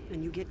 Win,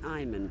 and you get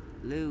Iman.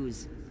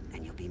 Lose,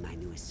 and you'll be my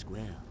newest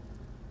squirrel.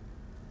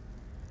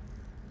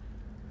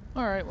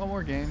 Alright, one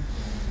more game.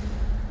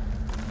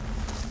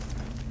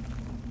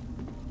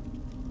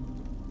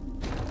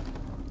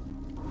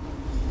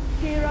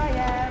 Here I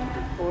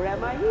am, or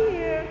am I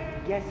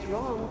here? Guess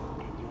wrong,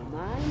 and you're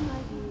mine,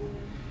 my dear.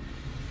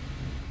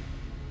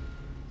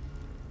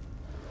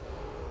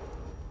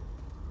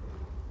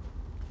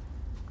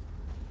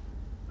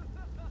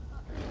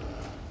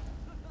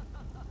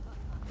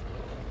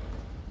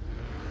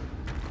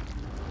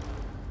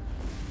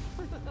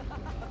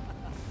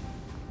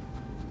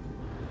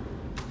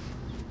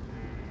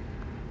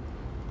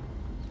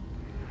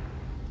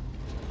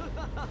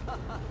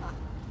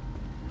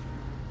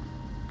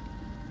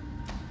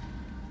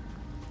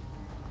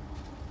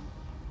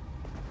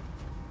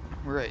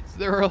 Right, so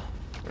there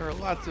are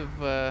lots of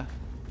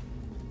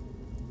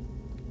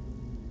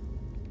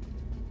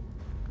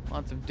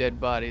dead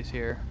bodies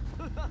here.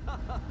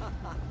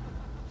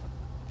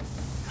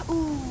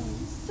 Ooh,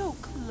 so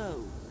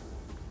close.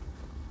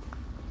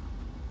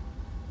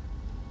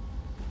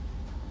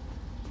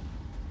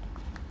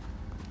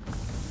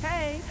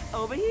 Hey,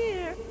 over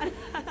here.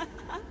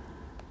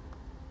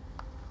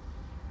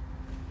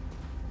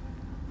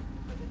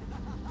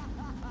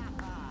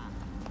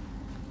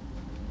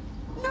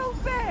 No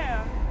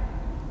fair.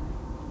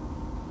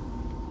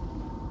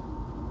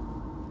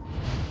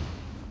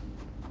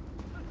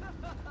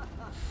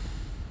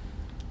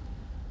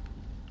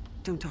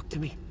 Don't talk to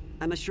me.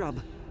 I'm a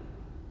shrub.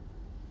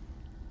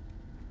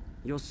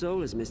 Your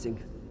soul is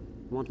missing.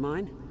 Want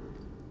mine?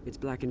 It's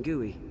black and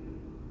gooey.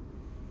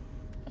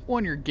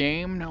 Won your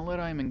game, now let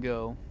Iman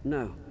go.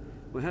 No.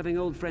 We're having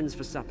old friends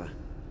for supper.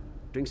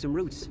 Drink some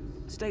roots.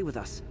 Stay with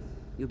us.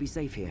 You'll be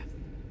safe here.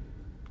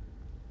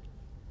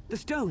 The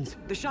stones!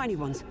 The shiny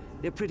ones!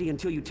 They're pretty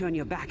until you turn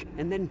your back,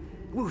 and then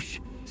whoosh!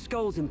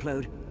 Skulls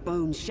implode,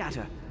 bones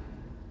shatter.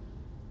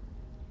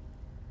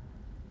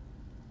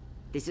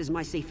 This is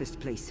my safest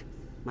place.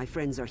 My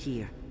friends are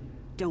here.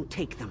 Don't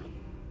take them.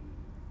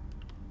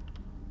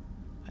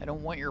 I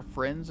don't want your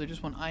friends, I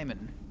just want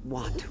Iman.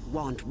 Want.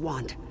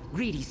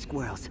 Greedy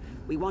squirrels.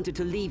 We wanted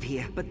to leave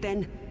here, but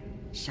then...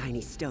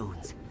 shiny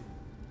stones.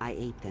 I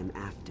ate them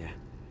after.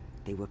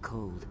 They were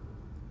cold.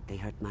 They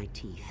hurt my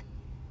teeth.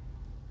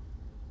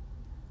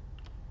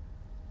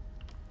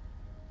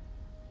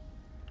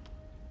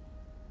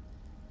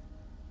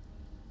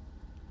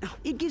 Oh,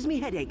 it gives me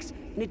headaches,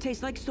 and it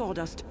tastes like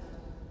sawdust.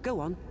 Go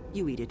on,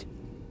 you eat it.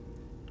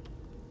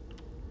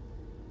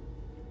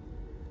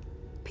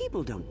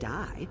 People don't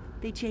die.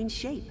 They change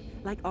shape,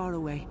 like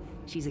Arroway.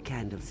 She's a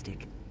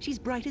candlestick. She's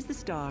bright as the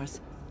stars.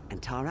 And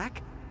Tarak?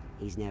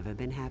 He's never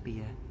been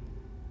happier.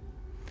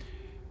 If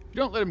you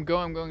don't let him go,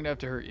 I'm going to have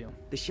to hurt you.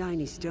 The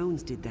shiny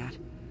stones did that.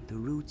 The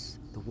roots,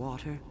 the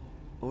water,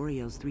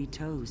 Oriel's 3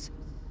 toes.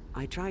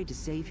 I tried to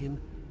save him,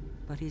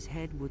 but his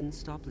head wouldn't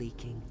stop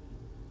leaking.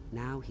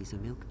 Now he's a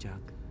milk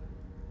jug.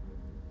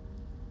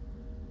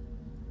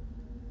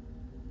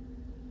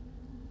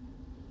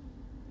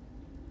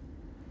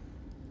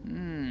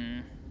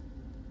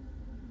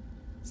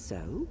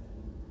 So?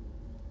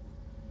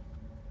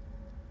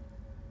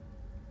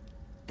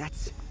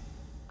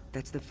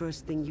 That's the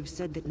first thing you've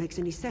said that makes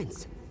any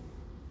sense.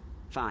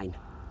 Fine,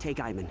 take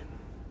Iman.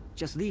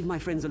 Just leave my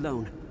friends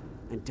alone,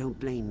 and don't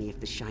blame me if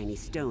the shiny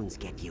stones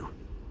get you.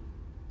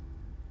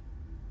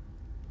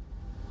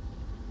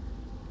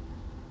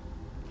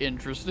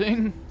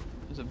 Interesting.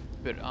 It's a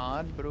bit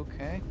odd, but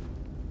okay.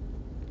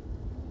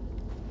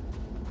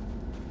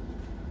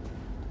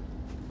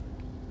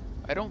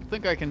 I don't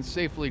think I can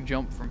safely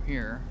jump from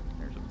here.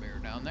 There's a bear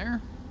down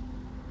there.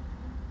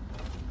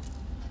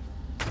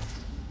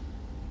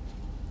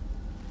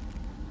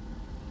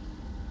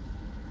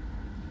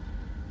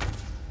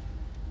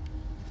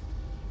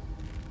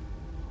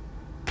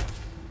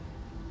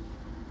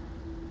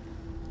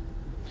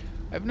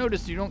 I've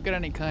noticed you don't get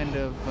any kind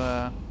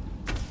of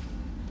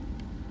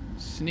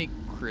sneak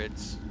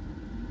crits.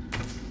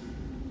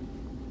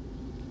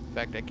 In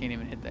fact, I can't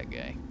even hit that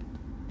guy.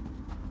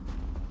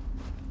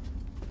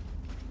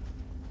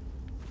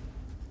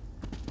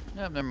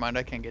 Oh, never mind,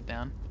 I can't get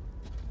down.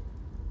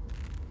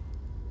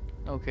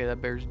 Okay,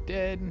 that bear's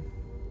dead.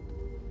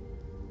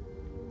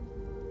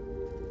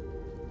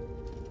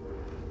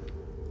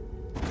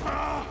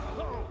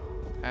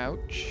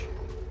 Ouch.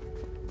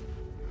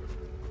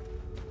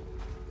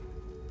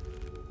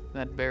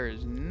 That bear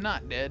is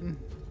not dead,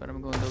 but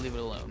I'm going to leave it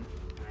alone.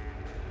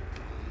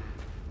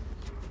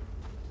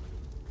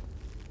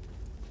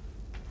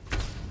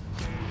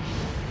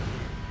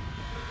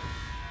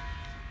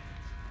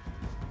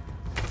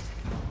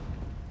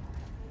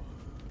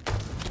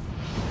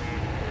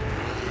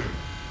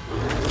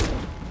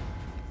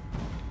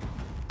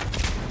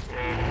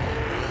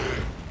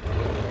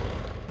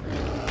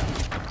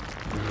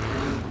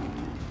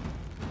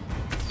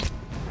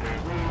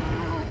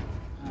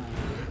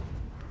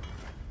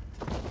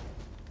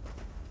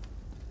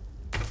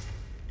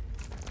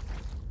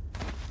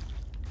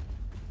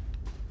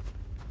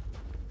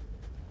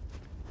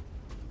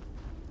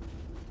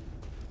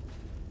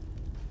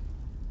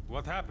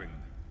 What happened?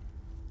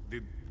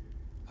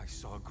 I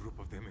saw a group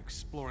of them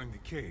exploring the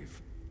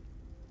cave.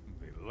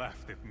 They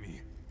laughed at me,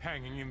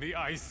 hanging in the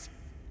ice.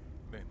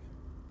 Then,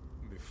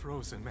 the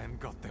frozen man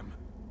got them.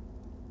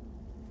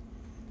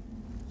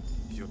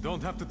 You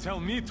don't have to tell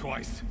me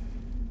twice.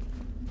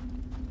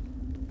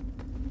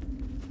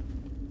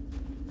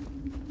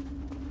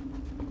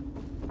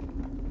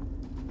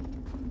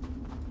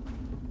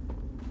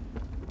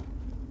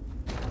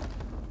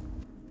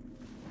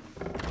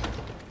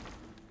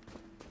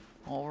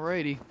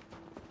 Alrighty.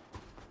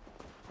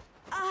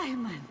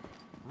 Iman!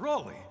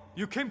 Raleigh,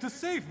 you came to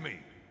save me!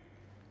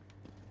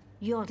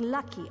 You're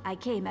lucky I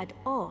came at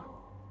all.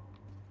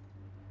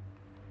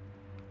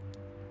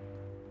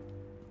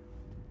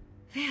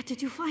 Where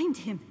did you find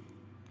him?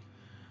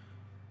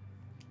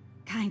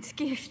 Kind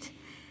gift.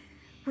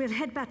 We'll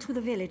head back to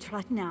the village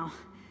right now.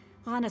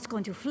 Rana's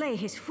going to flay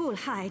his full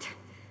hide.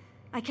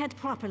 I can't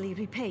properly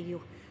repay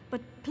you,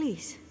 but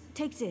please,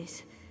 take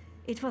this.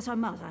 It was our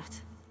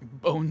mother's.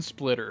 Bone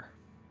splitter.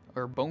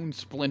 Or bone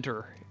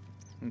splinter.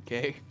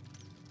 Okay.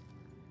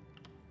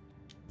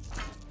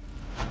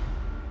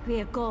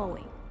 We're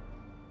going.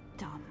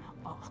 Dumb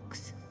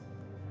ox.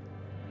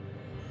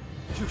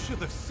 You should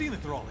have seen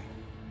it, Raleigh.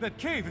 That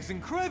cave is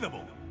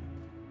incredible!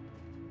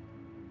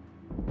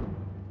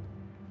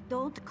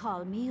 Don't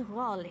call me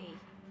Raleigh.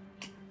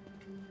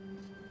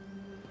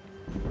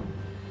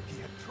 He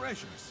had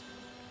treasures.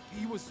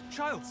 He was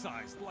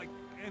child-sized, like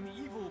an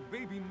evil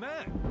baby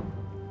man.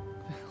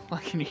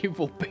 Like an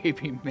evil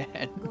baby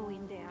man. Go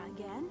in there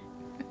again,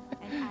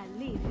 and I'll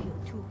leave you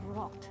to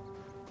rot.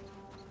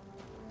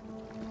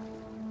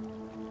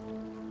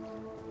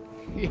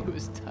 He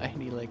was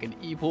tiny like an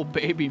evil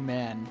baby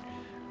man.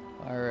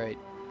 Alright.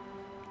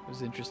 It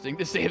was interesting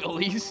to say the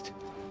least.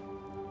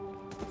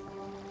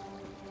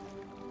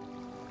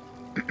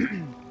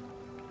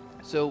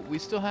 So we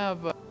still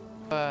have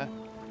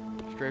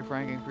Strafe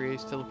rank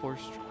increased, teleport.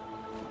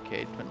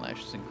 Okay, twin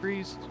lashes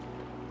increased.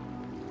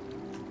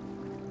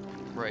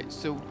 Right,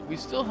 so we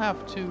still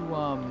have to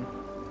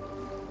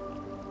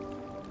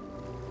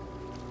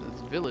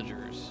those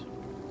villagers.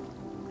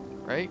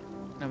 Right?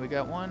 Now we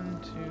got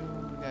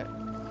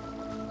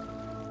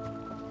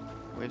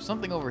we have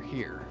something over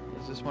here.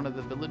 Is this one of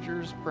the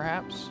villagers,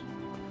 perhaps?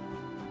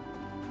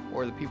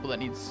 Or the people that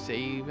need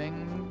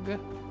saving? That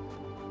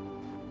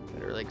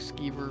are like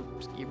skeever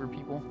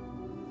people?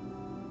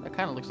 That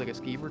kind of looks like a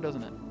skeever,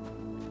 doesn't it?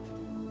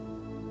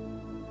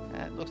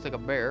 That looks like a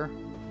bear.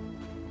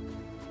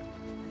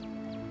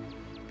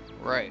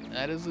 Right,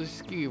 that is a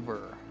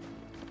skeever.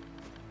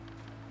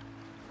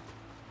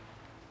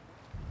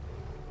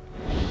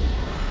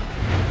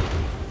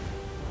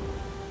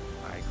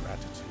 My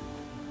gratitude.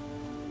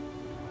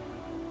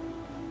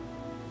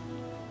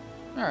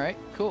 Alright,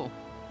 cool.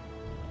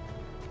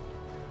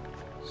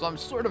 So I'm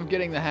sort of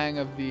getting the hang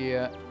of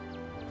the,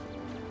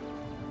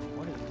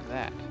 what is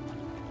that?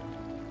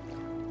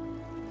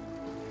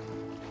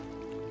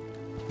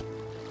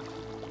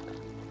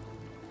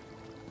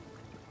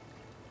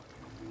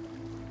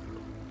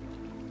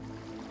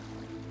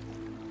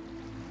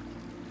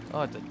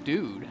 Oh, it's a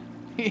dude.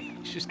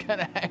 He's just kind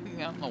of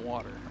hanging out in the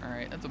water.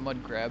 Alright, that's a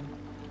mud crab.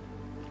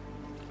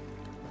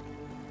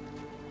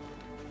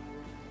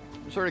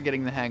 I'm sort of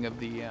getting the hang of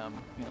the, you know,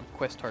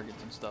 quest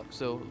targets and stuff.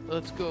 So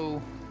let's go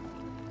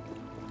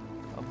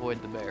avoid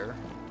the bear.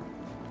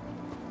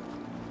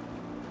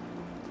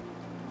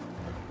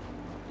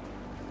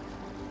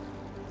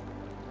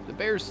 The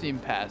bears seem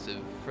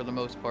passive for the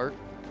most part.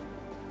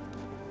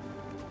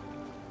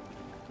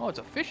 Oh, it's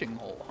a fishing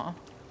hole, huh?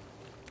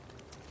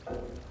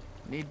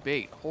 Need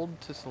bait. Hold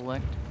to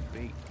select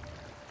bait.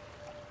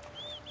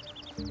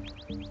 Let's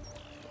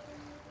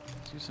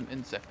do some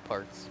insect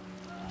parts.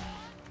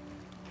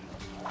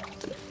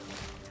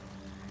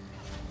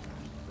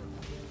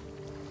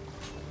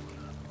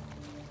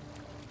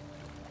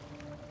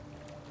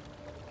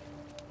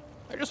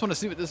 just want to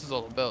see what this is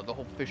all about, the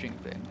whole fishing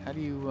thing. How do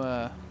you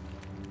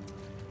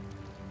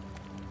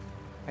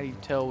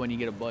tell when you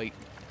get a bite?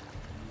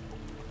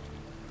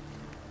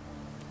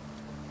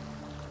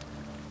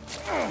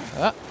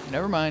 Ah,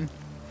 never mind.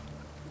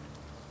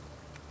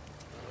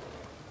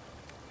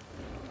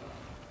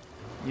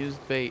 Use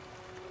bait.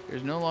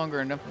 There's no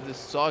longer enough of this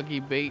soggy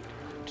bait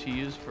to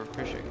use for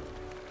fishing.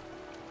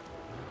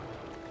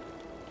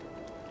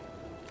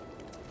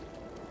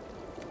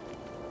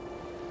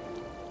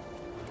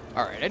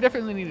 Alright, I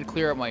definitely need to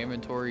clear out my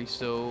inventory,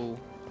 so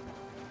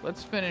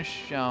let's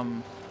finish,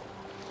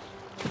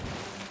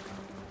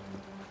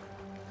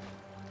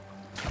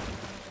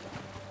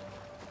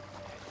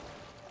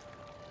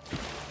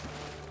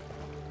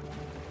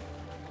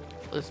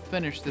 let's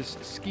finish this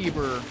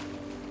skeever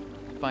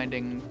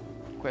finding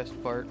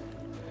quest part.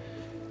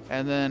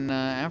 And then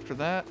after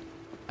that,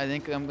 I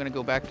think I'm going to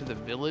go back to the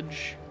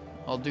village.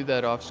 I'll do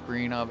that off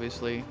screen,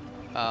 obviously.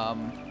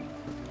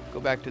 Go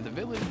back to the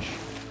village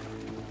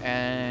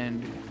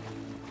and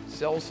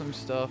sell some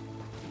stuff.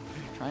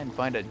 Try and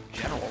find a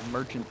general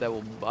merchant that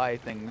will buy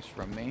things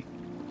from me.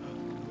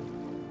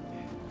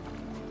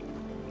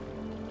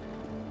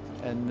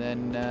 And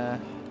then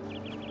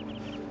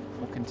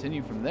we'll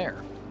continue from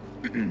there.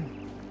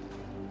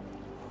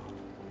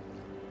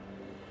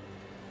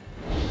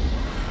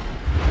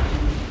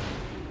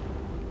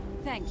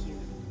 Thank you.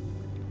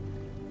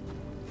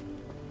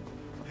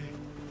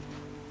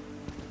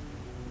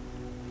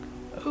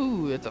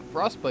 Ooh, that's a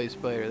frostbite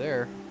spider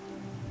there.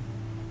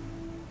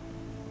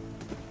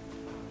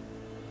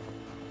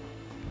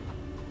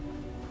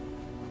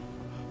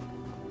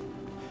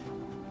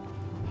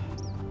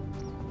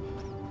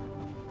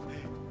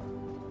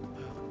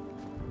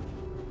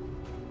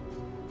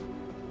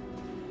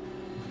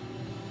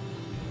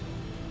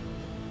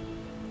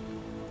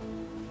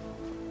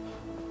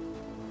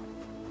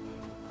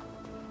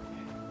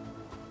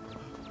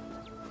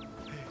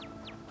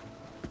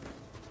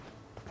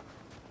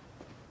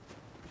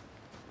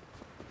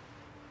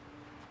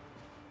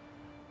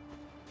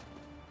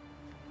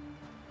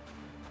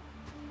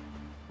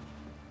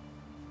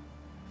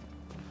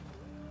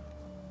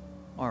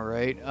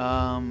 Alright,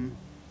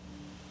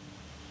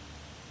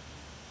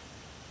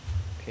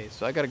 okay,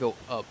 so I gotta go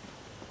up,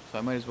 so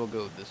I might as well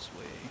go this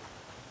way.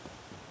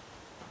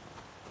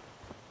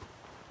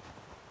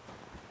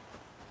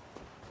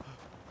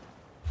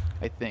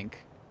 I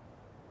think.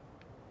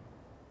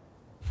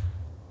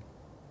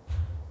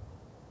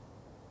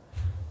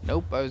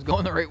 Nope, I was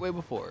going the right way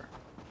before.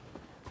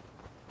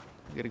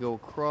 I gotta go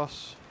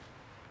across.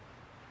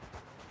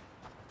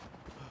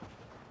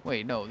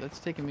 Wait, no, that's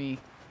taking me...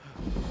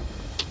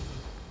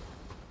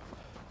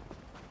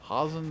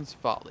 Hazen's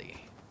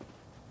Folly.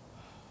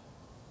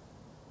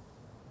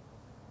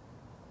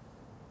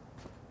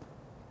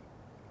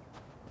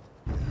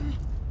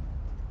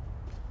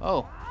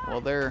 Oh, well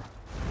they're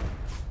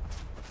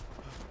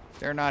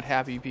not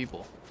happy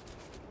people.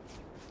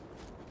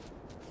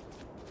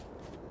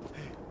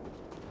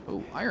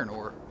 Oh, iron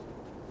ore.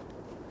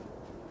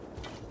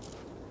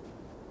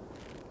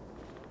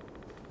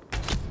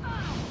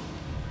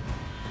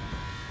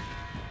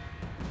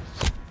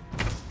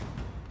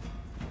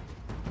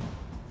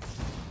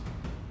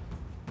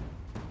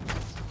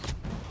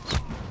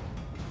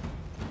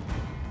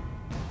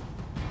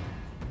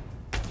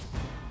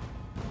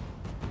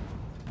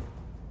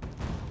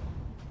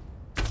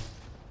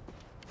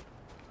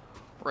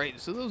 Right,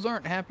 so those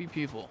aren't happy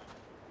people.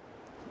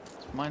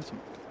 Let's mine some...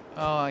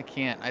 Oh, I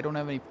can't. I don't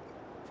have any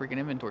freaking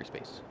inventory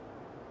space.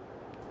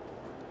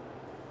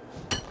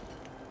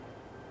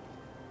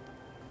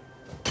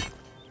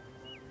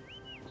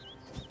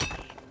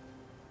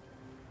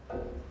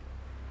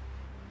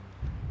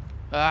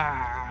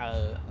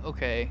 Ah,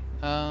 okay.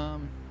 I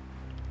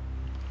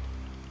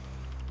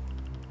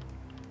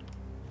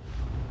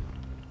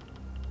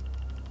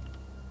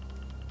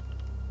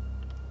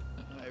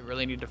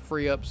really need to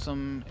free up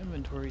some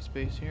inventory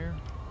space here.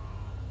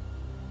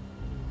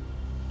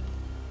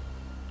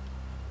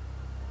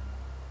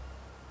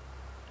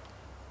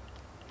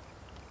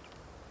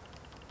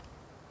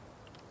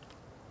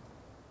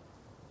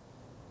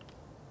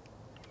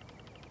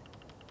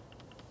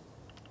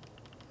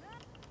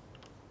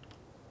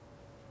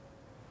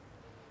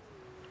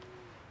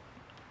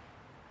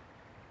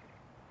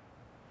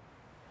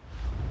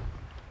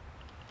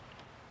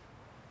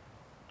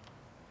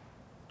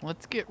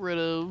 Let's get rid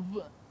of...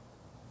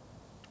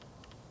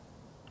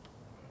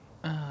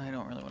 I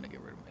don't really want to get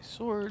rid of my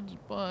swords,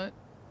 but...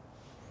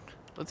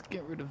 Let's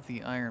get rid of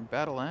the iron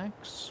battle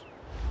axe.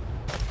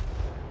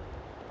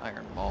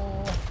 Iron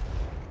maul.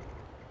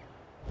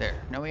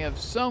 There. Now we have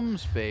some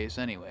space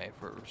anyway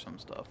for some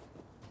stuff.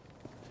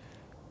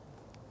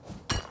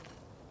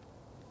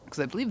 Because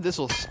I believe this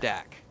will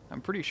stack. I'm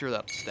pretty sure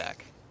that'll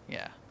stack.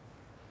 Yeah.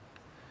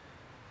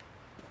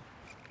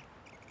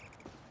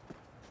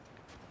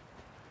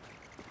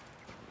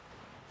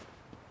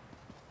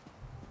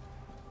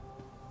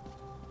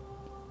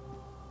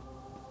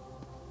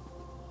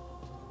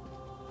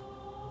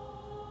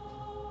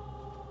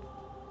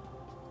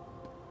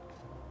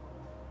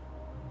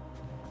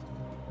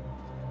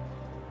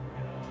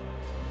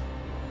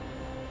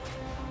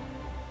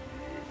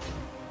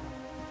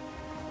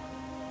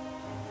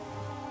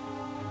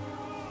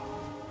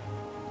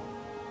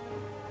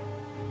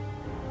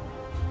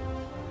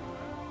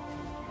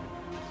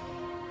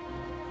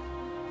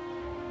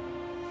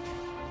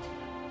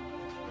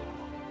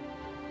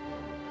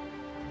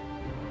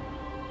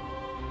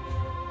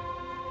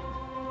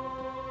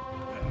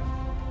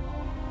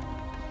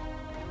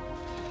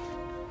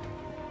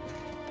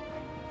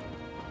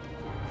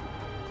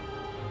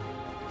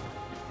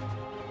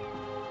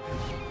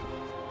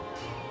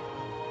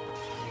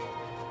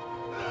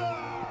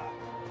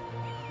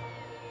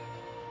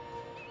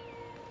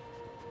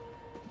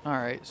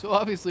 Alright, so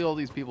obviously all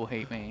these people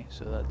hate me,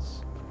 so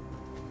that's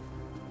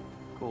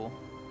cool.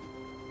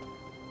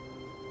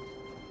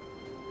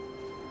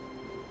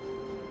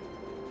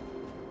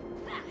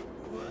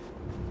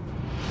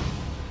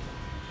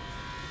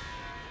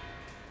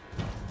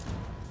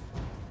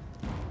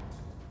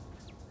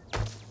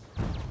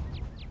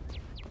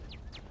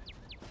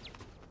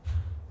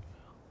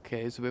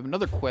 Okay, so we have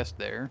another quest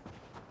there.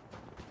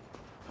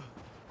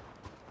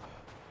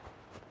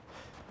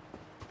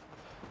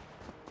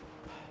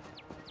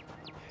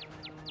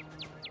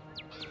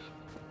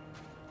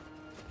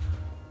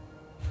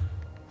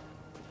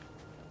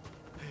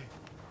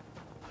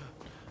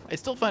 I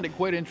still find it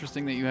quite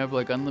interesting that you have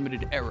like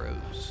unlimited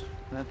arrows.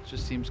 That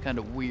just seems kind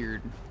of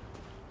weird.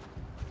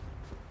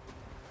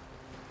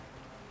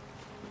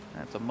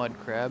 That's a mud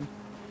crab.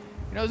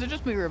 You know, is it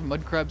just me or have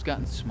mud crabs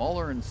gotten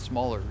smaller and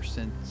smaller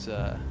since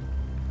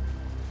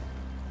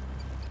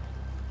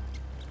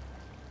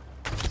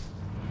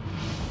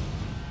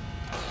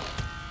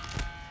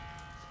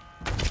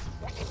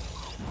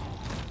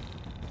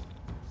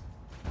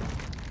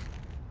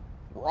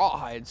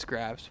rawhide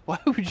scraps? Why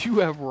would you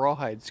have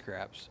rawhide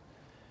scraps?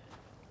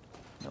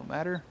 No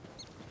matter.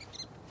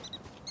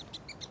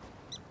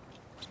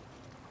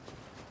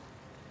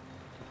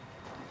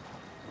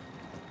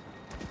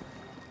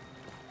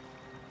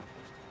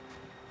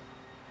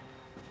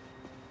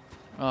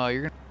 Oh,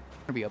 you're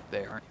gonna be up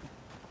there, aren't you?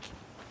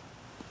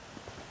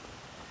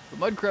 The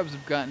mud crabs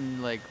have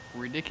gotten like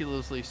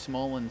ridiculously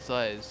small in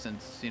size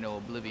since, you know,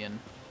 Oblivion.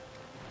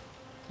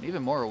 And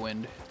even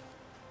Morrowind.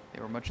 They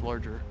were much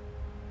larger.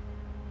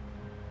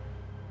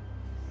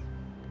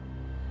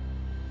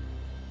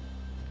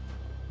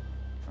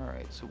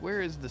 Alright, so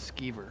where is the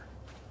skeever?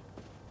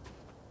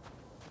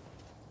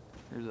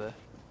 Here's a...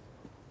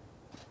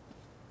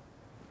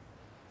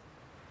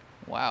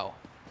 Wow.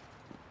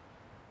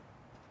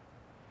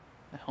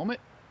 A helmet?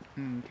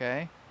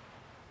 Okay.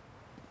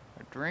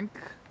 A drink.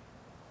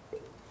 Do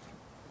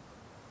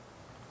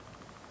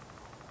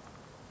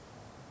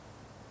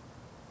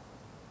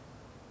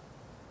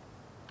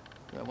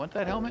I want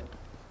that helmet?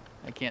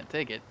 I can't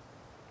take it.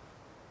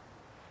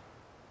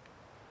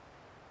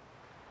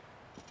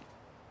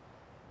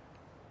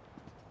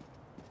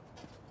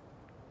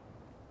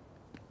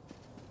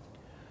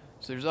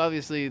 So there's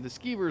obviously the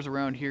skeevers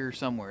around here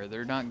somewhere.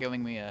 They're not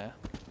giving me a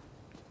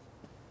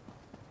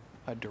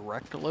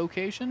direct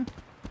location.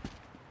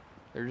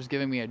 They're just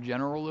giving me a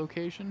general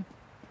location.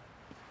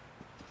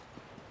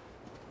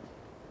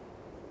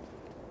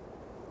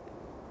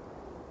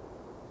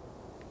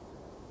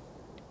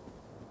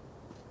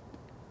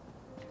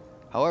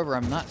 However,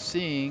 I'm not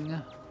seeing...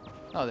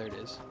 Oh, there it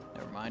is.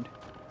 Never mind.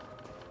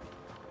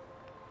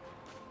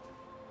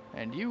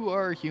 And you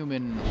are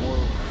human, or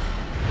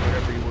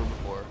whatever you were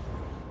before.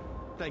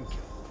 Thank you.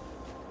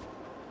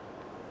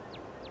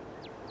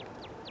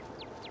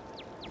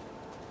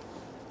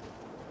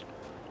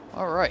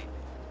 Alright.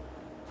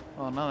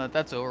 Well, now that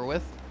that's over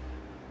with,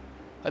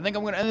 I think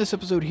I'm going to end this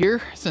episode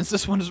here, since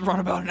this one has run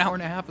about an hour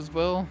and a half as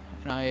well.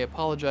 And I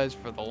apologize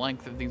for the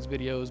length of these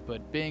videos,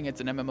 but being it's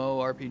an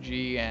MMO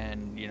RPG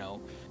and, you know,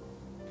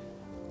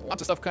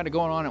 lots of stuff kind of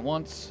going on at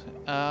once,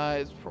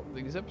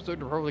 these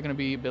episodes are probably going to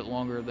be a bit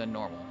longer than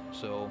normal.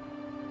 So,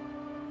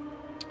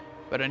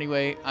 but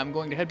anyway, I'm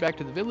going to head back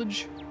to the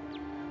village.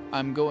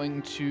 I'm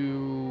going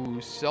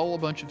to sell a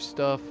bunch of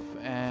stuff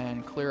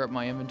and clear up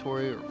my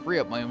inventory, or free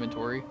up my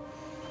inventory.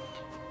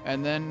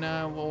 And then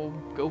we'll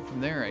go from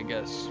there, I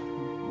guess.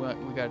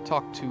 We got to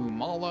talk to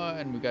Mala,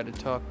 and we got to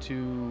talk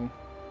to...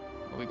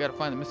 Well, we got to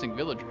find the missing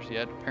villagers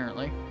yet,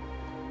 apparently.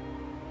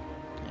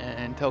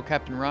 And tell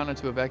Captain Rana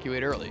to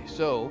evacuate early.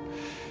 So,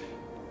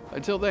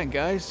 until then,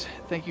 guys,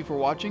 thank you for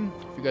watching.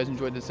 If you guys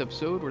enjoyed this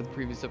episode or the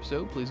previous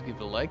episode, please give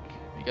it a like.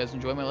 If you guys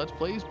enjoy my Let's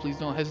Plays, please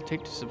don't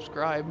hesitate to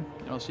subscribe.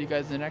 And I'll see you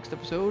guys in the next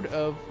episode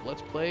of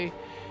Let's Play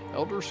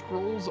Elder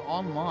Scrolls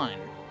Online.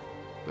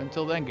 But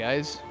until then,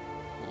 guys,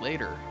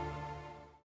 later.